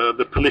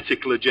the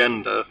political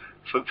agenda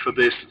for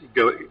this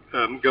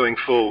going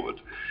forward.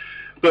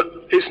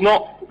 But it's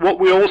not what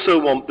we also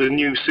want the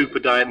new super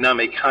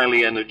dynamic,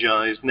 highly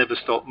energized, never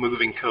stop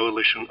moving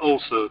coalition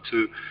also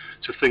to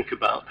think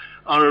about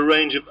are a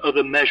range of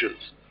other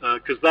measures,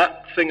 because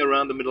that thing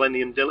around the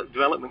Millennium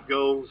Development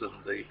Goals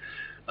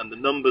and the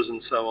numbers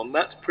and so on,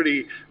 that's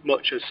pretty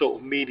much a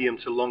sort of medium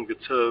to longer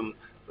term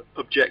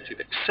objective.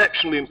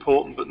 Exceptionally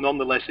important, but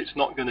nonetheless it's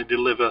not going to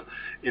deliver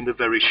in the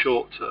very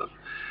short term.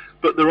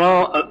 But there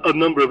are a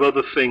number of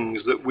other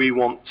things that we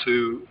want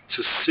to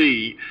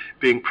see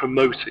being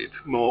promoted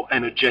more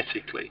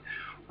energetically.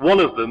 One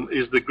of them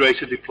is the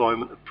greater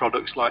deployment of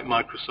products like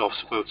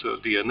Microsoft's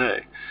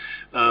PhotoDNA.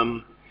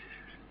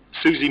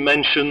 Susie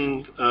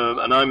mentioned,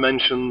 and I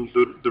mentioned,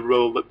 the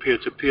role that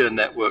peer-to-peer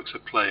networks are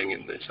playing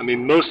in this. I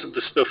mean, most of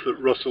the stuff that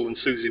Russell and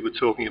Susie were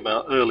talking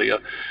about earlier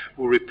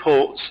were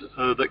reports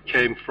that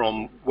came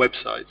from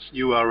websites,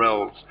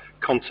 URLs,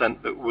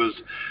 content that was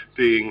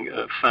being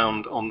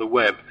found on the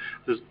web.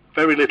 There's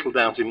very little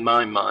doubt in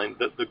my mind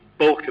that the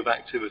bulk of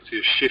activity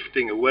is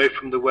shifting away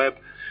from the web.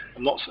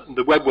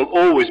 The web will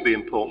always be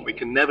important. We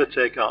can never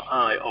take our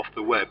eye off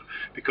the web,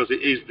 because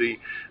it is the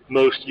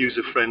most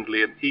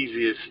user-friendly and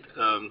easiest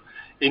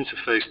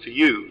interface to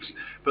use.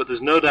 But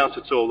there's no doubt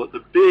at all that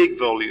the big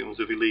volumes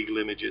of illegal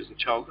images and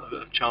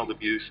child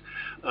abuse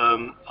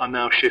are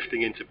now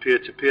shifting into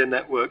peer-to-peer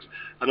networks,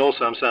 and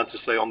also, I'm sad to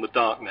say, on the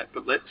dark net.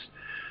 But let's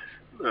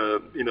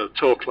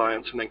Tor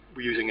clients and then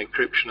using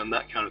encryption and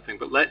that kind of thing.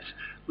 But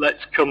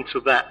let's come to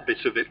that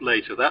bit of it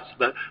later. That's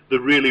the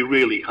really,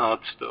 really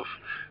hard stuff.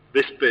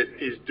 This bit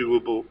is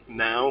doable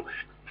now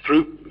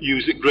through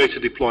using greater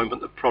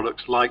deployment of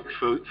products like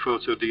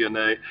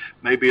PhotoDNA.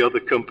 Maybe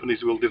other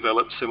companies will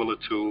develop similar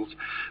tools.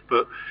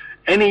 But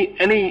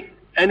any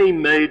any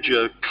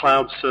major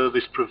cloud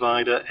service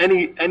provider,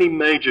 any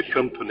major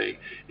company,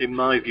 in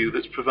my view,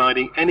 that's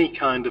providing any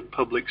kind of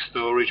public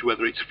storage,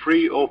 whether it's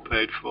free or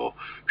paid for,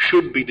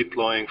 should be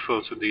deploying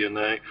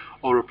PhotoDNA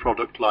or a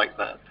product like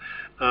that.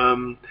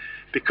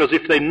 Because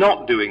if they're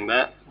not doing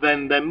that,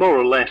 then they're more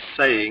or less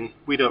saying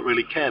we don't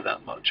really care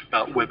that much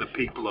about whether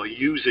people are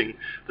using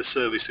the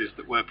services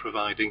that we're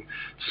providing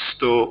to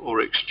store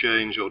or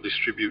exchange or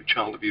distribute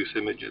child abuse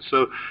images.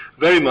 So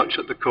very much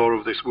at the core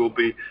of this will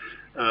be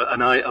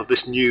of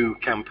this new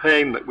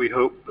campaign that we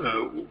hope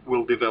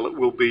will develop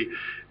will be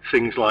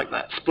things like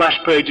that.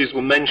 Splash pages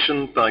were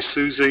mentioned by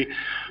Susie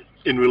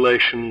in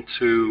relation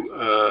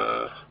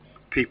to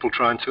people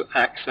trying to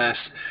access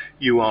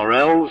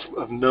URLs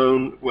of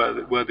known where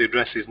the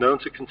address is known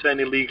to contain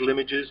illegal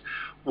images.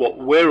 What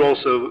we're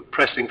also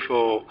pressing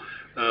for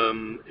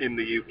in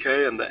the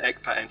UK, and the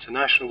ECPAT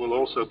International will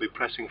also be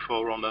pressing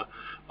for on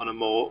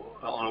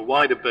a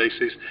wider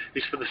basis,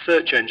 is for the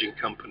search engine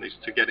companies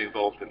to get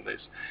involved in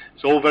this.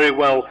 It's all very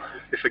well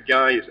if a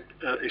guy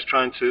is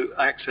trying to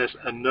access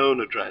a known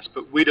address,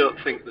 but we don't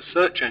think the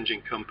search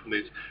engine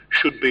companies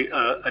should be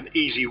an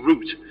easy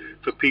route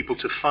for people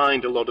to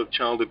find a lot of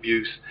child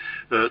abuse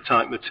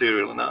type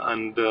material,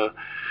 and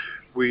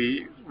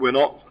we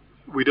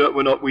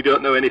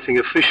don't know anything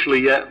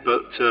officially yet,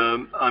 but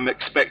I'm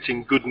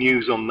expecting good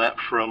news on that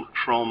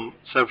from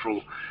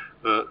several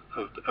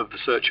of the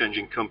search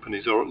engine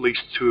companies, or at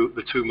least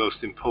the two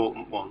most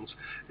important ones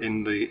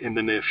in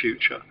the near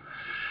future.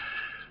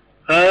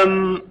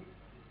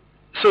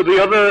 So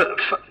the other,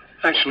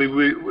 actually,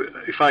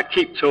 if I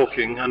keep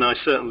talking, and I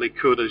certainly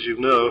could, as you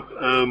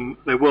know,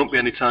 there won't be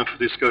any time for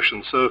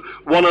discussion. So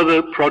one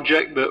other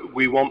project that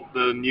we want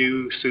the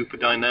new super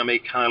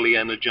dynamic, highly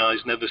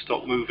energized, never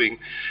stop moving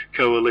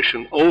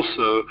coalition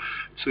also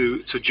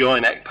to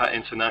join ECPAT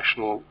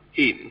International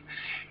in,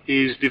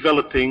 is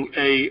developing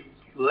a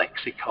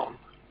lexicon.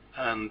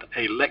 And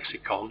a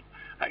lexicon,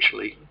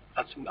 actually,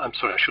 I'm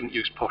sorry, I shouldn't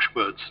use posh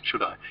words,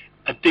 should I?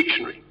 A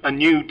dictionary, a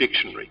new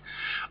dictionary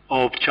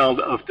of terms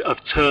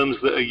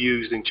that are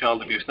used in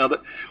child abuse. Now,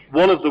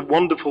 one of the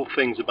wonderful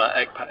things about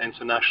ECPAT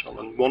International,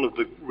 and one of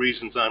the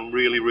reasons I'm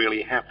really,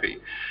 really happy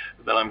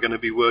that I'm going to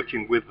be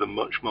working with them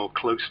much more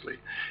closely,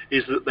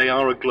 is that they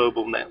are a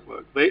global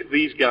network.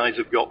 These guys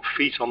have got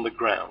feet on the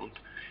ground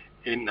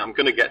in, I'm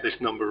going to get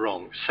this number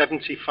wrong,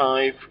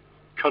 75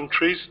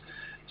 countries.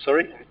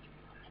 Sorry?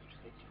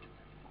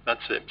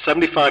 That's it.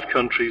 75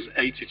 countries,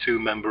 82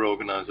 member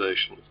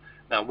organizations.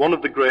 Now,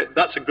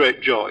 that's a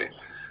great joy.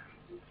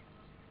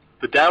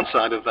 The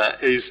downside of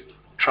that is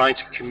trying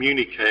to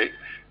communicate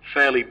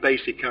fairly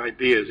basic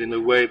ideas in a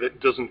way that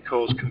doesn't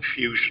cause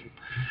confusion.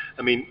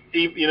 I mean,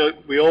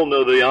 we all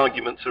know the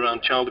arguments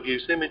around child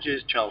abuse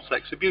images, child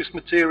sex abuse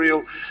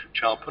material,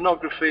 child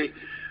pornography,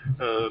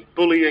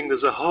 bullying.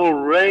 There's a whole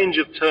range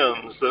of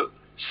terms that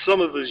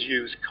some of us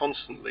use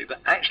constantly that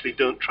actually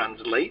don't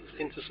translate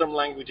into some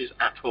languages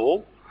at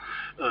all.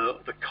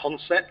 The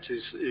concept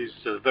is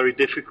a very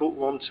difficult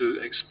one to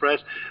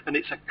express, and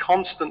it's a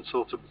constant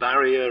sort of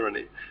barrier, and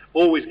it's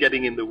always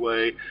getting in the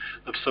way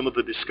of some of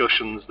the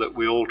discussions that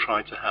we all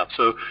try to have.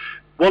 So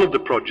another of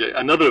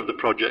the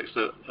projects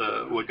that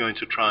we're going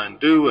to try and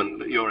do,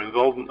 and your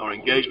involvement or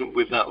engagement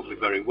with that will be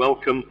very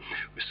welcome.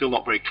 We're still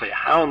not very clear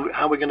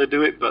how we're going to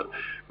do it, but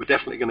we're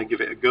definitely going to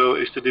give it a go,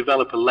 is to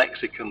develop a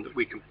lexicon that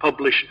we can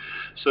publish.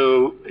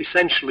 So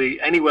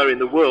essentially, anywhere in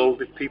the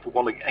world, if people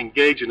want to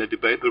engage in a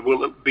debate, there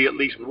will be at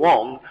least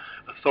one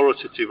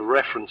authoritative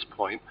reference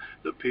point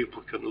that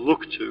people can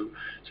look to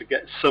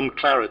get some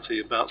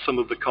clarity about some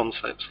of the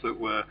concepts that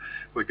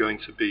we're going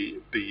to be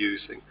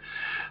using.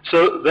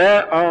 So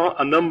there are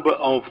a number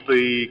of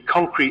the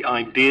concrete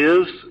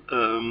ideas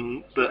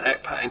that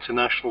ECPAT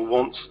International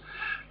wants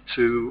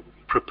to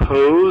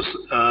propose.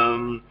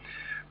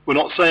 We're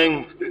not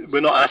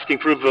asking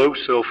for a vote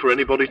or for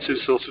anybody to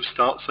sort of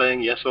start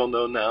saying yes or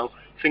no now.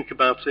 Think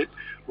about it.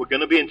 We're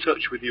going to be in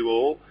touch with you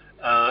all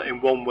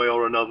in one way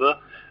or another,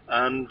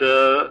 and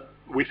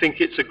we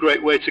think it's a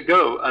great way to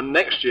go. And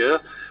next year,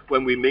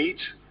 when we meet,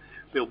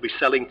 we'll be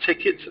selling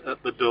tickets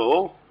at the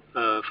door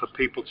for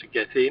people to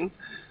get in,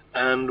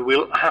 and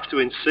we'll have to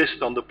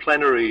insist on the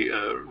plenary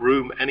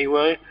room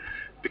anyway,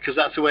 because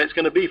that's the way it's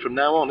going to be from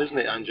now on, isn't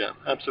it, Anjan?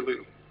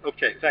 Absolutely.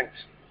 Okay, thanks.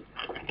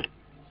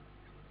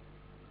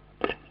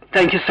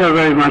 Thank you so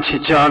very much,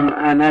 John,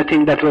 and I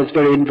think that was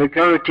very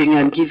invigorating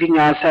and giving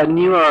us a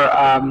newer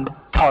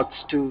thoughts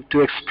to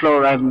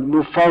explore and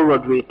move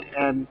forward with,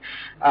 and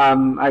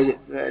I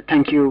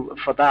thank you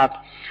for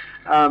that.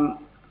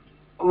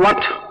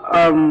 What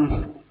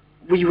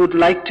we would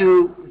like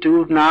to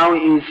do now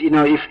is,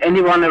 if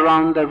anyone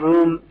around the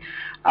room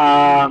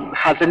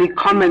has any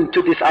comment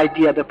to this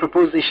idea, the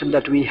proposition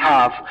that we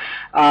have.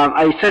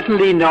 I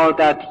certainly know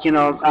that,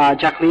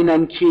 Jacqueline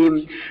and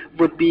Kim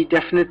would be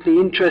definitely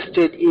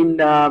interested in,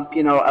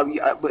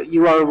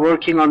 you are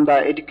working on the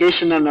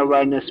education and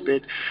awareness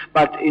bit,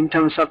 but in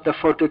terms of the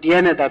photo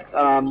DNA that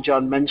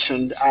John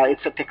mentioned,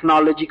 it's a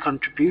technology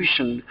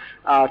contribution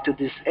to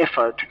this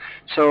effort.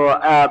 So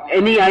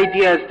any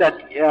ideas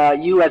that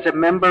you as a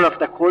member of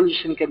the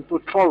coalition can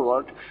put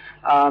forward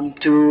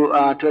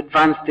to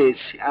advance this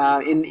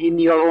in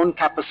your own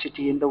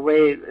capacity, in the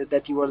way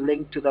that you are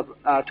linked to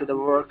the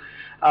work,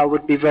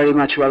 would be very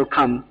much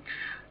welcome.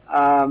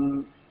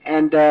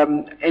 And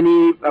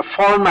any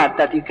format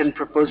that you can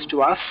propose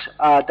to us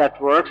that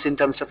works in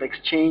terms of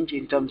exchange,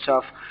 in terms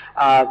of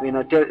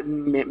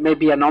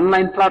maybe an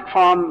online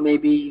platform,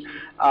 maybe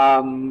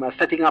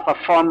setting up a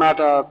format,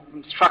 a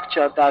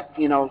structure that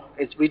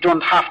we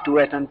don't have to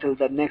wait until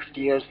the next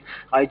year's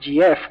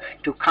IGF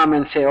to come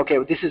and say, okay,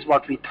 this is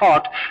what we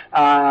thought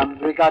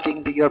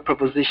regarding your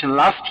proposition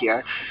last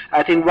year.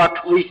 I think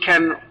what we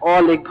can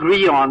all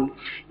agree on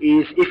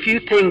is, if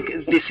you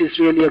think this is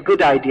really a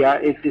good idea,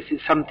 if this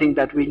is something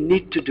that we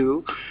need to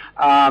do,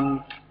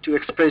 to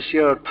express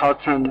your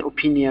thoughts and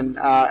opinion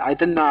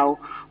either now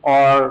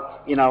or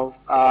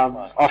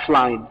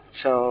offline.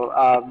 So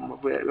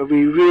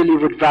we really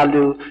would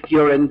value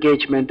your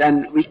engagement,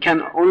 and we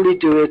can only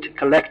do it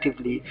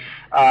collectively.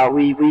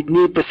 We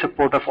need the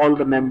support of all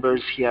the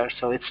members here,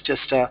 so it's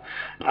just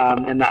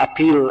an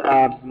appeal.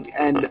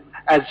 And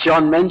as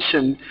John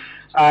mentioned,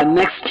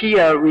 next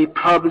year we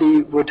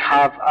probably would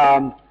have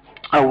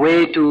a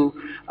way to,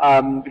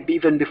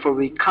 even before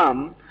we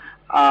come,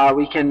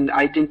 we can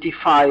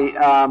identify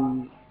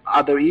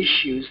other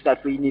issues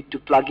that we need to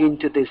plug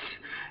into this.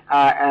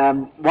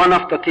 One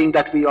of the things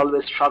that we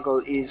always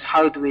struggle is,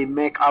 how do we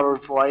make our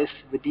voice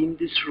within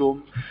this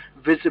room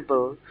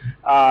visible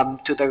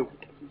to the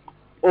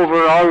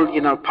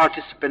overall,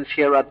 participants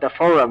here at the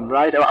forum,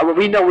 right?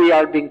 We know we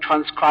are being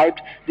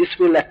transcribed. This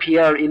will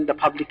appear in the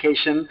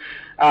publication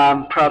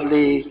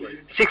probably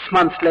 6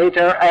 months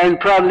later, and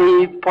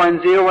probably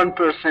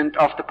 0.01%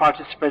 of the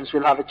participants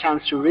will have a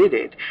chance to read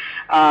it.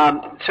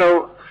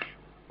 So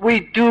we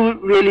do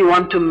really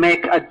want to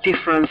make a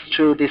difference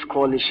through this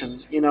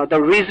coalition. The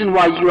reason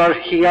why you are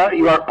here,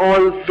 you are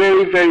all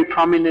very, very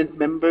prominent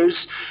members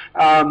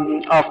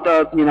of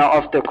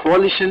the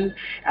coalition,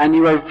 and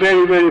you are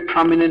very, very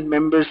prominent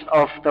members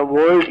of the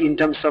world in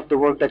terms of the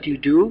work that you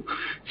do.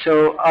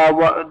 So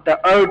the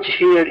urge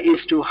here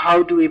is to,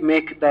 how do we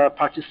make the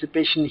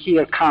participation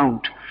here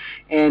count,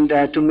 and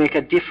to make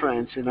a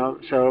difference,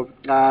 So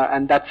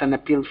and that's an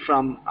appeal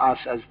from us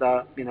as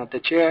the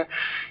chair.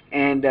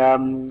 And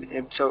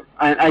so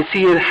I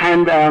see your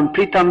hand,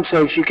 Pritam.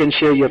 So if you can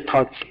share your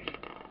thoughts.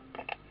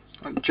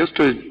 Just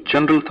a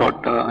general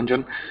thought,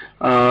 Anjan.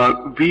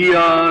 We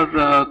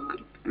are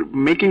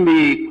making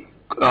the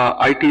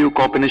ITU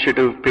COP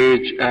initiative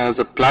page as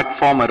a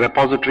platform, a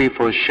repository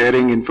for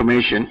sharing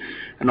information,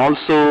 and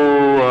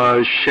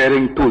also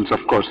sharing tools,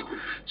 of course.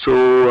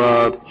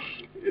 So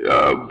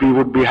we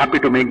would be happy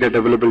to make that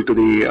available to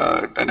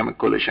the Dynamic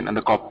Coalition and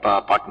the COP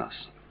partners.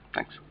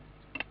 Thanks.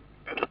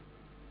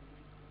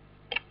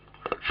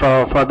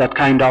 For that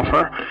kind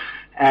offer,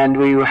 and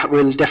we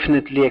will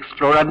definitely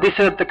explore. And these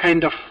are the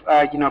kind of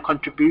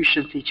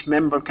contributions each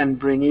member can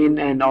bring in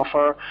and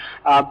offer,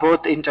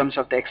 both in terms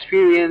of the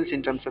experience,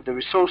 in terms of the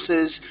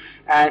resources,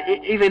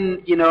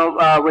 even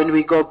when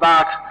we go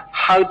back,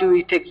 how do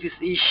we take this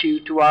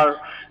issue to our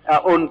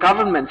own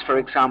governments, for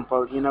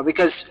example?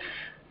 Because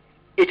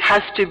it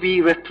has to be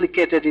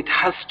replicated, it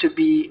has to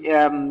be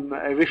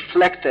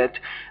reflected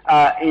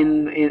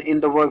in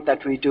the work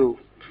that we do.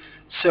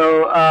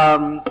 So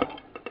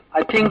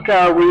I think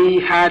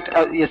we had,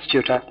 yes,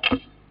 Jutta.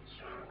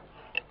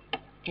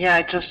 Yeah,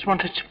 I just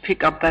wanted to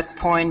pick up that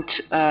point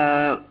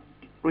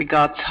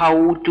regards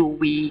how do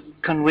we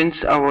convince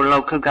our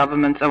local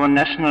governments, our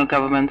national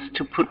governments,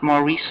 to put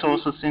more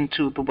resources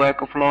into the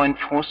work of law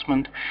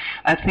enforcement.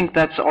 I think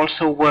that's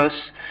also worth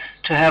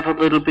to have a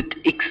little bit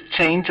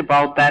exchange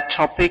about that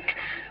topic,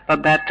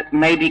 but that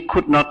maybe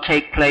could not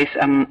take place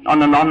on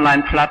an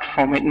online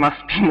platform. It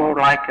must be more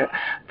like a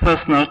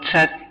personal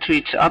chat to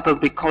each other,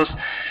 because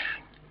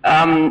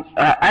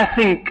I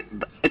think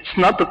it's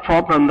not the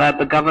problem that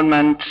the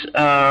government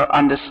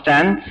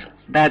understands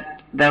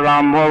that there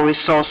are more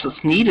resources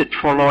needed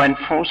for law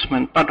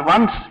enforcement, but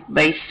once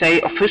they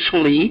say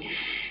officially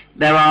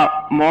there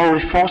are more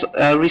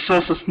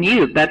resources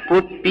needed, that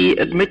would be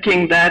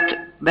admitting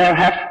that there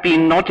have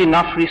been not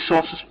enough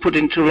resources put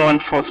into law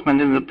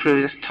enforcement in the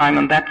previous time,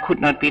 and that could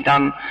not be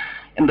done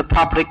in the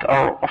public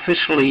or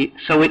officially.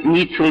 So it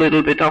needs a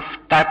little bit of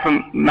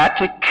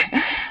diplomatic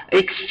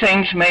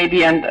exchange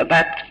maybe, and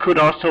that could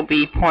also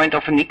be point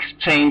of an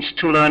exchange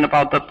to learn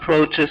about the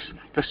approaches,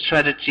 the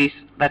strategies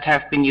that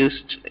have been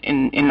used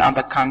in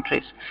other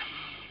countries.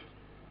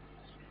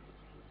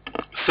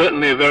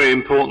 Certainly a very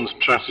important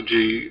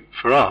strategy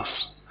for us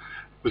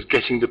was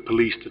getting the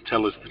police to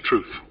tell us the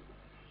truth.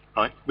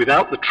 Right?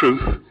 Without the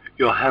truth,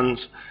 you're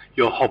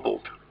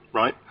hobbled,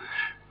 right?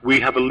 We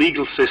have a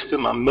legal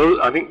system,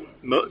 I think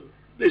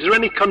is there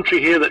any country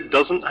here that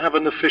doesn't have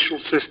an official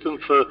system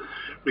for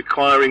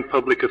requiring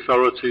public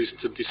authorities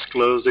to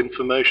disclose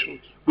information?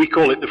 We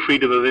call it the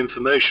freedom of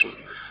information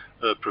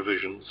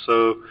provision.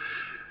 So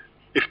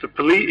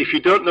if you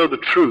don't know the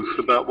truth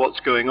about what's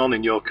going on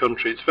in your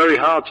country, it's very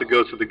hard to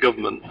go to the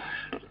government,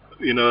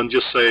 and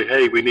just say,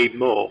 hey, we need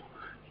more.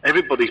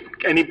 Anybody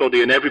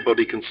and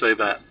everybody can say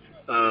that.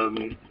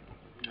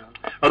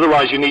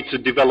 Otherwise, you need to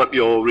develop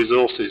your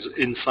resources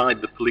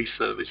inside the police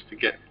service to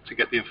get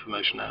the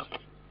information out.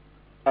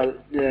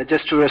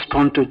 Just to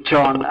respond to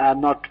John,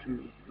 not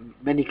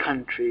many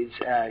countries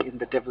in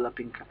the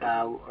developing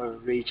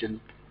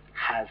region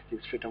has this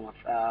Freedom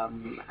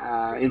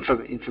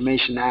of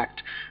Information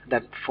Act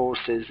that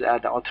forces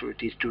the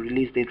authorities to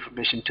release the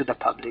information to the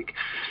public,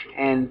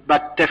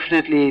 but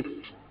definitely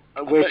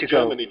a way to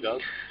go. Germany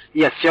does.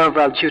 Yes,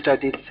 Gerald Juta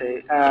did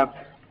say.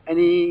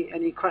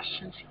 Any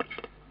questions?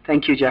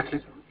 Thank you,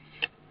 Jacqueline.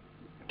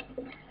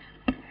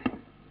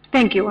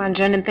 Thank you,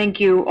 Anjan, and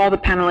thank you all the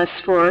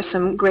panelists for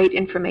some great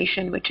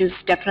information, which is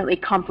definitely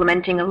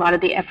complementing a lot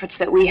of the efforts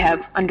that we have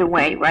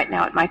underway right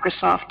now at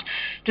Microsoft.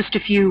 Just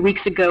a few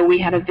weeks ago, we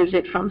had a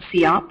visit from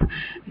CEOP,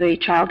 the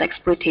Child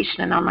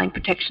Exploitation and Online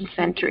Protection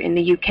Center in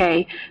the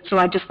UK. So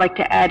I'd just like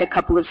to add a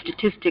couple of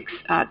statistics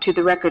to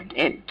the record,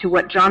 to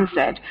what John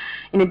said.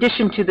 In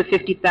addition to the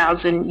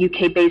 50,000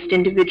 UK-based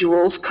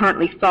individuals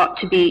currently thought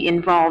to be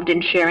involved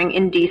in sharing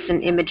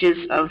indecent images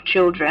of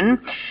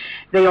children,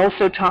 they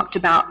also talked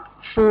about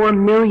 4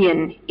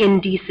 million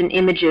indecent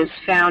images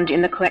found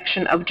in the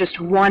collection of just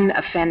one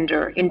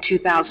offender in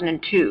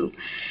 2002.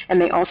 And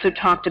they also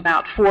talked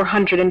about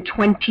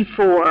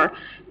 424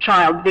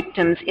 child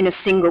victims in a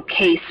single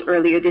case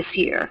earlier this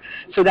year.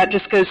 So that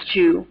just goes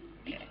to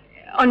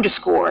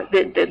underscore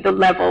the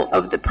level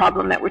of the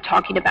problem that we're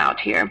talking about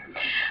here.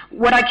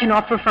 What I can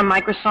offer from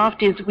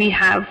Microsoft is we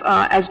have,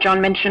 as John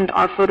mentioned,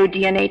 our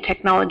photo-DNA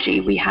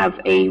technology. We have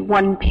a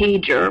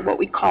one-pager, what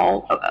we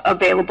call,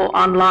 available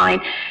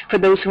online for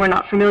those who are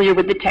not familiar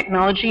with the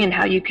technology and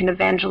how you can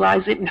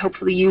evangelize it and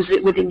hopefully use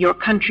it within your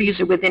countries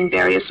or within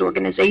various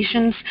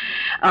organizations.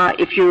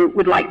 If you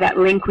would like that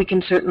link, we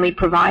can certainly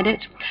provide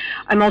it.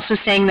 I'm also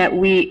saying that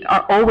we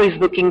are always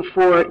looking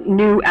for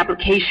new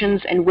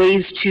applications and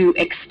ways to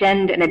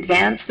extend and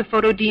advance the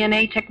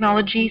photo-DNA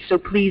technology, so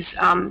please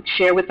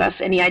share with us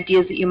any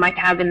ideas that you might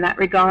have in that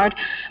regard.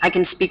 I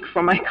can speak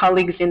for my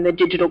colleagues in the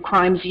Digital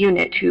Crimes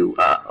Unit who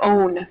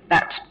own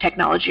that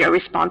technology, are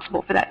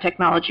responsible for that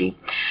technology.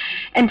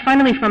 And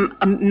finally, from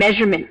a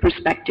measurement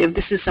perspective,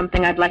 this is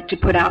something I'd like to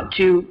put out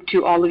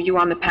to all of you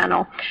on the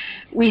panel.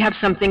 We have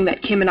something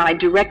that Kim and I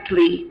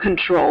directly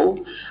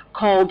control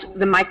called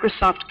the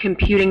Microsoft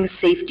Computing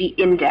Safety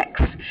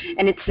Index.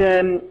 And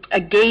it's a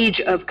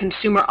gauge of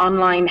consumer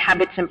online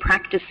habits and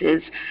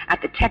practices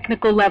at the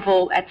technical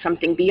level, at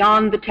something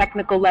beyond the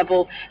technical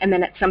level, and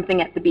then at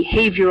something at the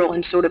behavioral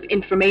and sort of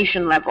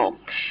information level.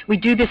 We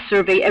do this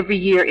survey every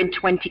year in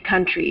 20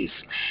 countries.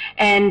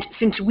 And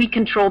since we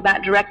control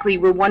that directly,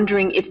 we're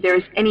wondering if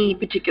there's any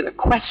particular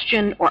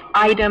question or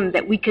item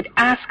that we could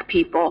ask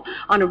people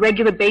on a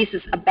regular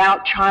basis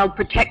about child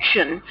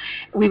protection.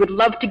 We would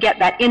love to get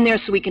that in there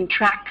so we can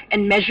track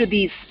and measure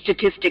these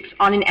statistics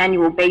on an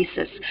annual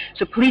basis.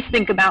 So please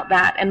think about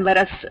that and let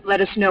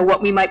us know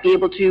what we might be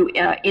able to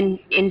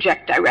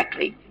inject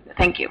directly.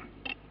 Thank you.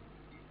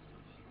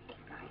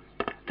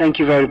 Thank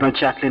you very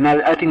much, Jacqueline.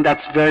 I think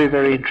that's very,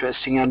 very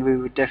interesting, and we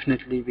would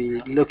definitely be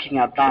looking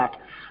at that.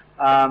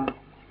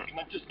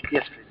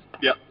 Yes, please.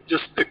 Yeah,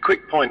 just a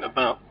quick point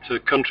about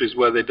countries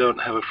where they don't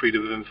have a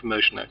Freedom of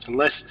Information Act.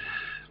 Unless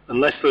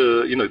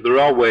there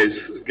are ways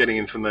of getting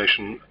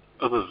information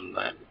other than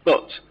that.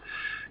 But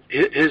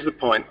here's the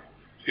point.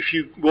 If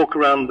you walk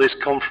around this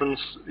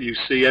conference, you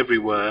see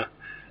everywhere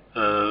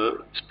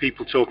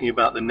people talking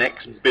about the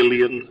next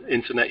billion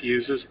internet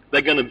users.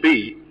 They're going to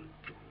be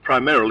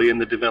primarily in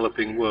the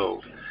developing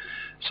world.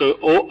 So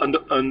all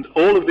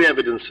of the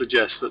evidence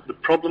suggests that the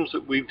problems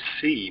that we've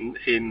seen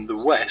in the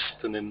West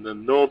and in the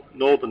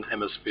northern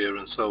hemisphere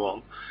and so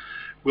on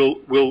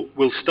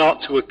will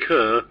start to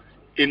occur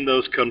in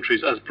those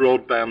countries as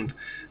broadband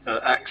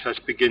access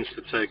begins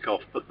to take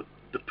off. But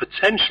the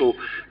potential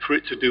for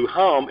it to do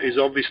harm is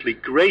obviously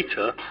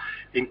greater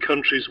in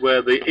countries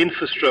where the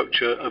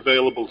infrastructure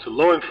available to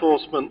law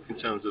enforcement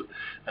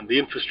and the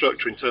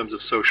infrastructure in terms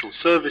of social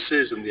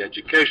services and the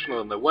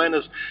educational and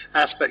awareness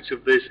aspects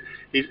of this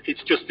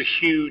it's just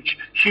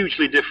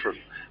hugely different,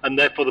 and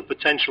therefore the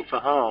potential for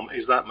harm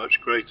is that much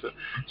greater.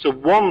 So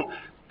one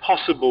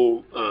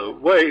possible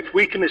way, if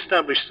we can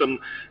establish some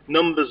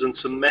numbers and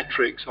some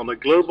metrics on a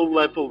global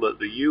level that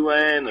the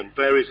UN and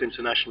various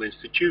international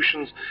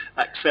institutions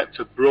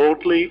accept are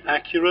broadly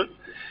accurate,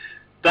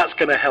 that's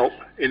going to help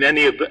in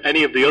any of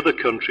the other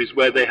countries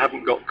where they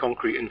haven't got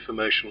concrete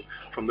information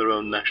from their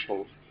own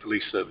national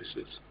police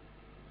services.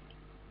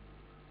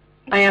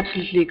 I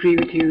absolutely agree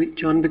with you,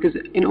 John, because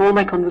in all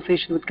my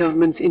conversations with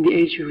governments in the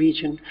Asia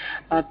region,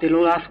 they'll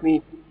all ask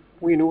me,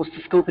 what's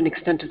the scope and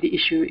extent of the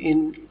issue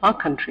in our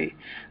country,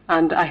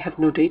 and I have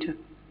no data.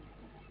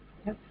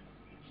 Yep.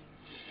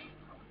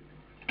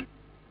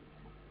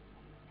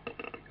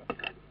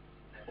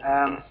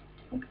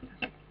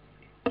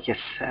 Yes.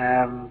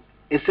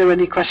 Is there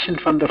any question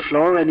from the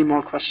floor? Any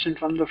more questions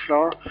from the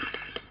floor?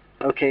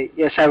 Okay.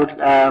 Yes, I would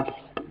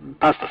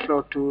pass the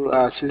floor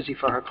to Susie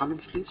for her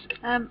comments, please.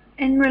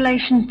 In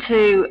relation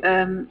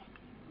to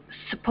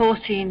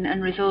supporting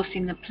and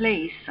resourcing the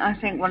police, I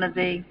think one of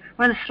the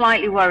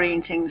slightly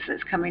worrying things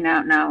that's coming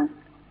out now,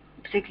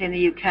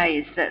 particularly in the UK,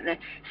 is that there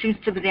seems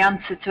to be the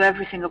answer to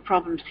every single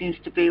problem seems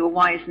to be, well,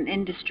 why isn't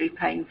industry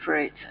paying for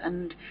it?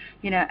 And,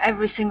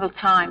 every single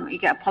time you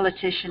get a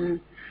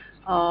politician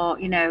or,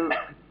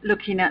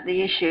 looking at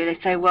the issue, they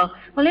say, well,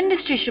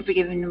 industry should be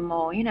giving them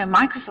more.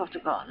 Microsoft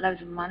have got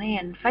loads of money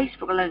and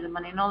Facebook got loads of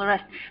money and all the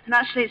rest. And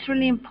actually, it's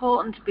really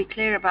important to be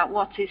clear about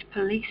what is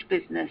police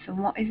business and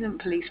what isn't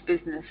police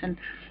business, and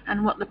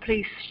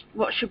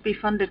what should be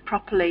funded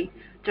properly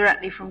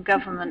directly from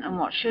government and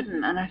what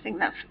shouldn't. And I think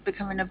that's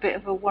becoming a bit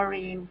of a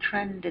worrying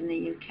trend in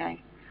the UK.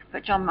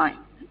 But John might.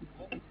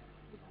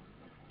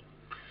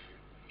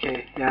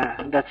 Okay, yeah,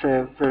 that's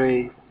a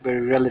very,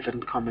 very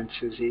relevant comment,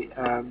 Susie.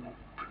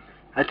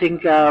 I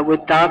think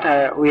with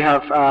that we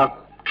have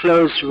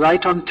closed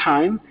right on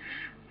time,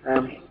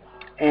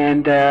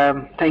 and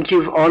thank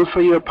you all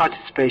for your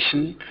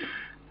participation.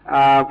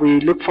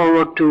 We look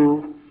forward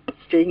to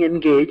staying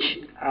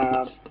engaged.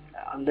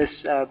 Unless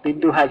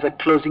Bindu has a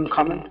closing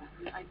comment.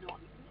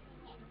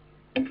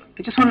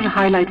 I just wanted to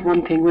highlight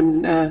one thing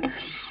when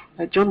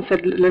John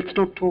said, let's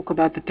not talk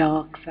about the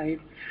dark side.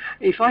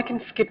 If I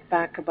can skip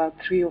back about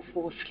 3 or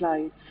 4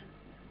 slides.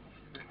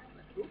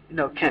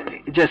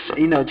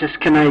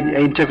 Can I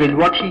intervene?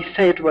 What he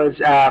said was,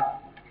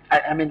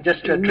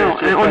 just to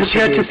address on the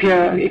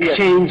peer-to-peer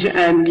exchange, yes.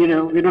 And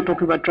we're not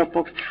talking about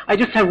Dropbox. I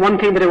just have one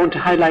thing that I want to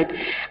highlight.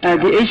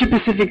 The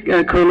Asia-Pacific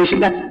Coalition,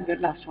 that's the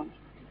last one.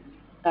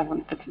 That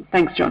one.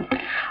 Thanks, John.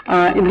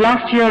 In the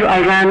last year,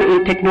 I ran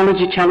a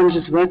technology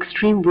challenges work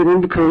stream within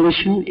the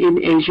coalition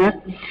in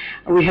Asia.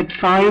 We had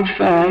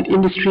 5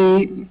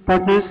 industry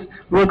partners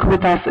work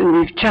with us, and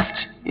we've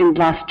just, in the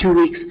last 2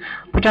 weeks,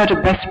 put out a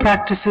best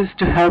practices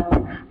to help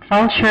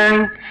file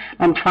sharing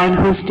and file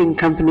hosting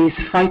companies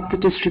fight the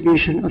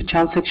distribution of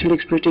child sexual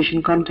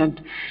exploitation content.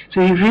 So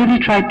we really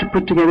tried to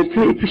put together,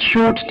 it's a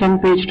short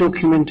 10-page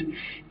document,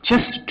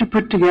 just to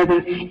put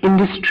together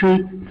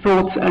industry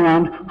thoughts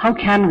around how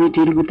can we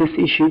deal with this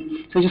issue.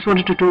 So I just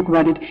wanted to talk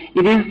about it.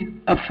 It is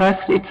a first,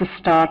 it's a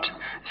start,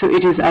 so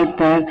it is out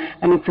there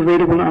and it's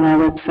available on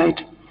our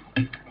website.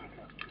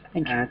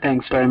 Thank you.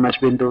 Thanks very much,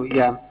 Bindu.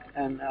 Yeah.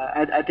 And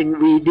I think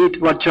we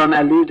did what John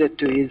alluded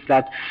to, is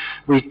that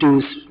we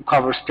do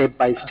cover step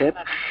by step,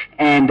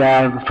 and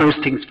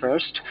first things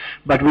first.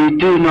 But we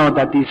do know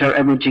that these are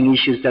emerging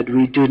issues that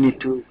we do need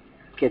to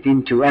get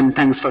into, and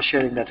thanks for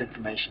sharing that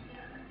information.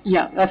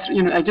 Yeah, that's,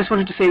 I just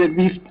wanted to say that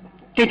we've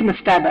taken a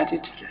stab at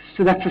it, yes.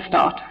 So that's a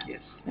start.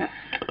 Yes. Yeah.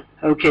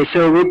 Okay,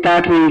 so with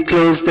that we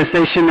close the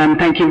session, and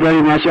thank you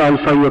very much all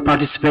for your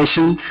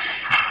participation.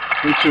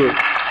 Thank you.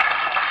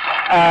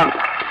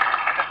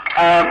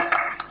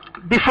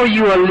 Before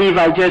you all leave,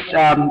 I just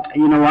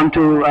want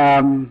to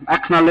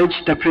acknowledge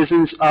the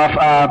presence of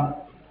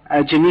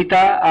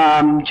Junita.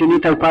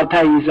 Junita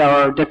Upadhyay is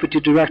our Deputy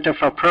Director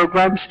for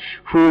Programs,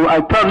 who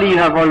I probably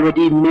have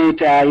already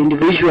met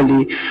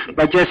individually,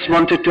 but just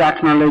wanted to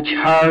acknowledge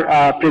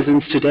her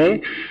presence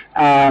today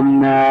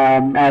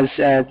as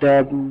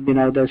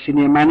the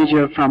Senior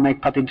Manager from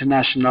ECPAT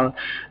International,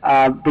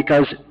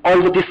 because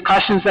all the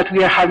discussions that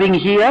we are having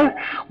here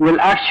will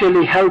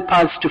actually help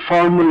us to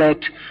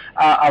formulate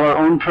our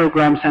own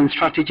programs and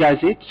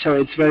strategize it.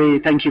 So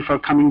thank you for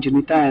coming,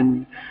 Junita,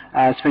 and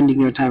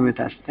spending your time with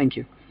us. Thank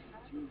you.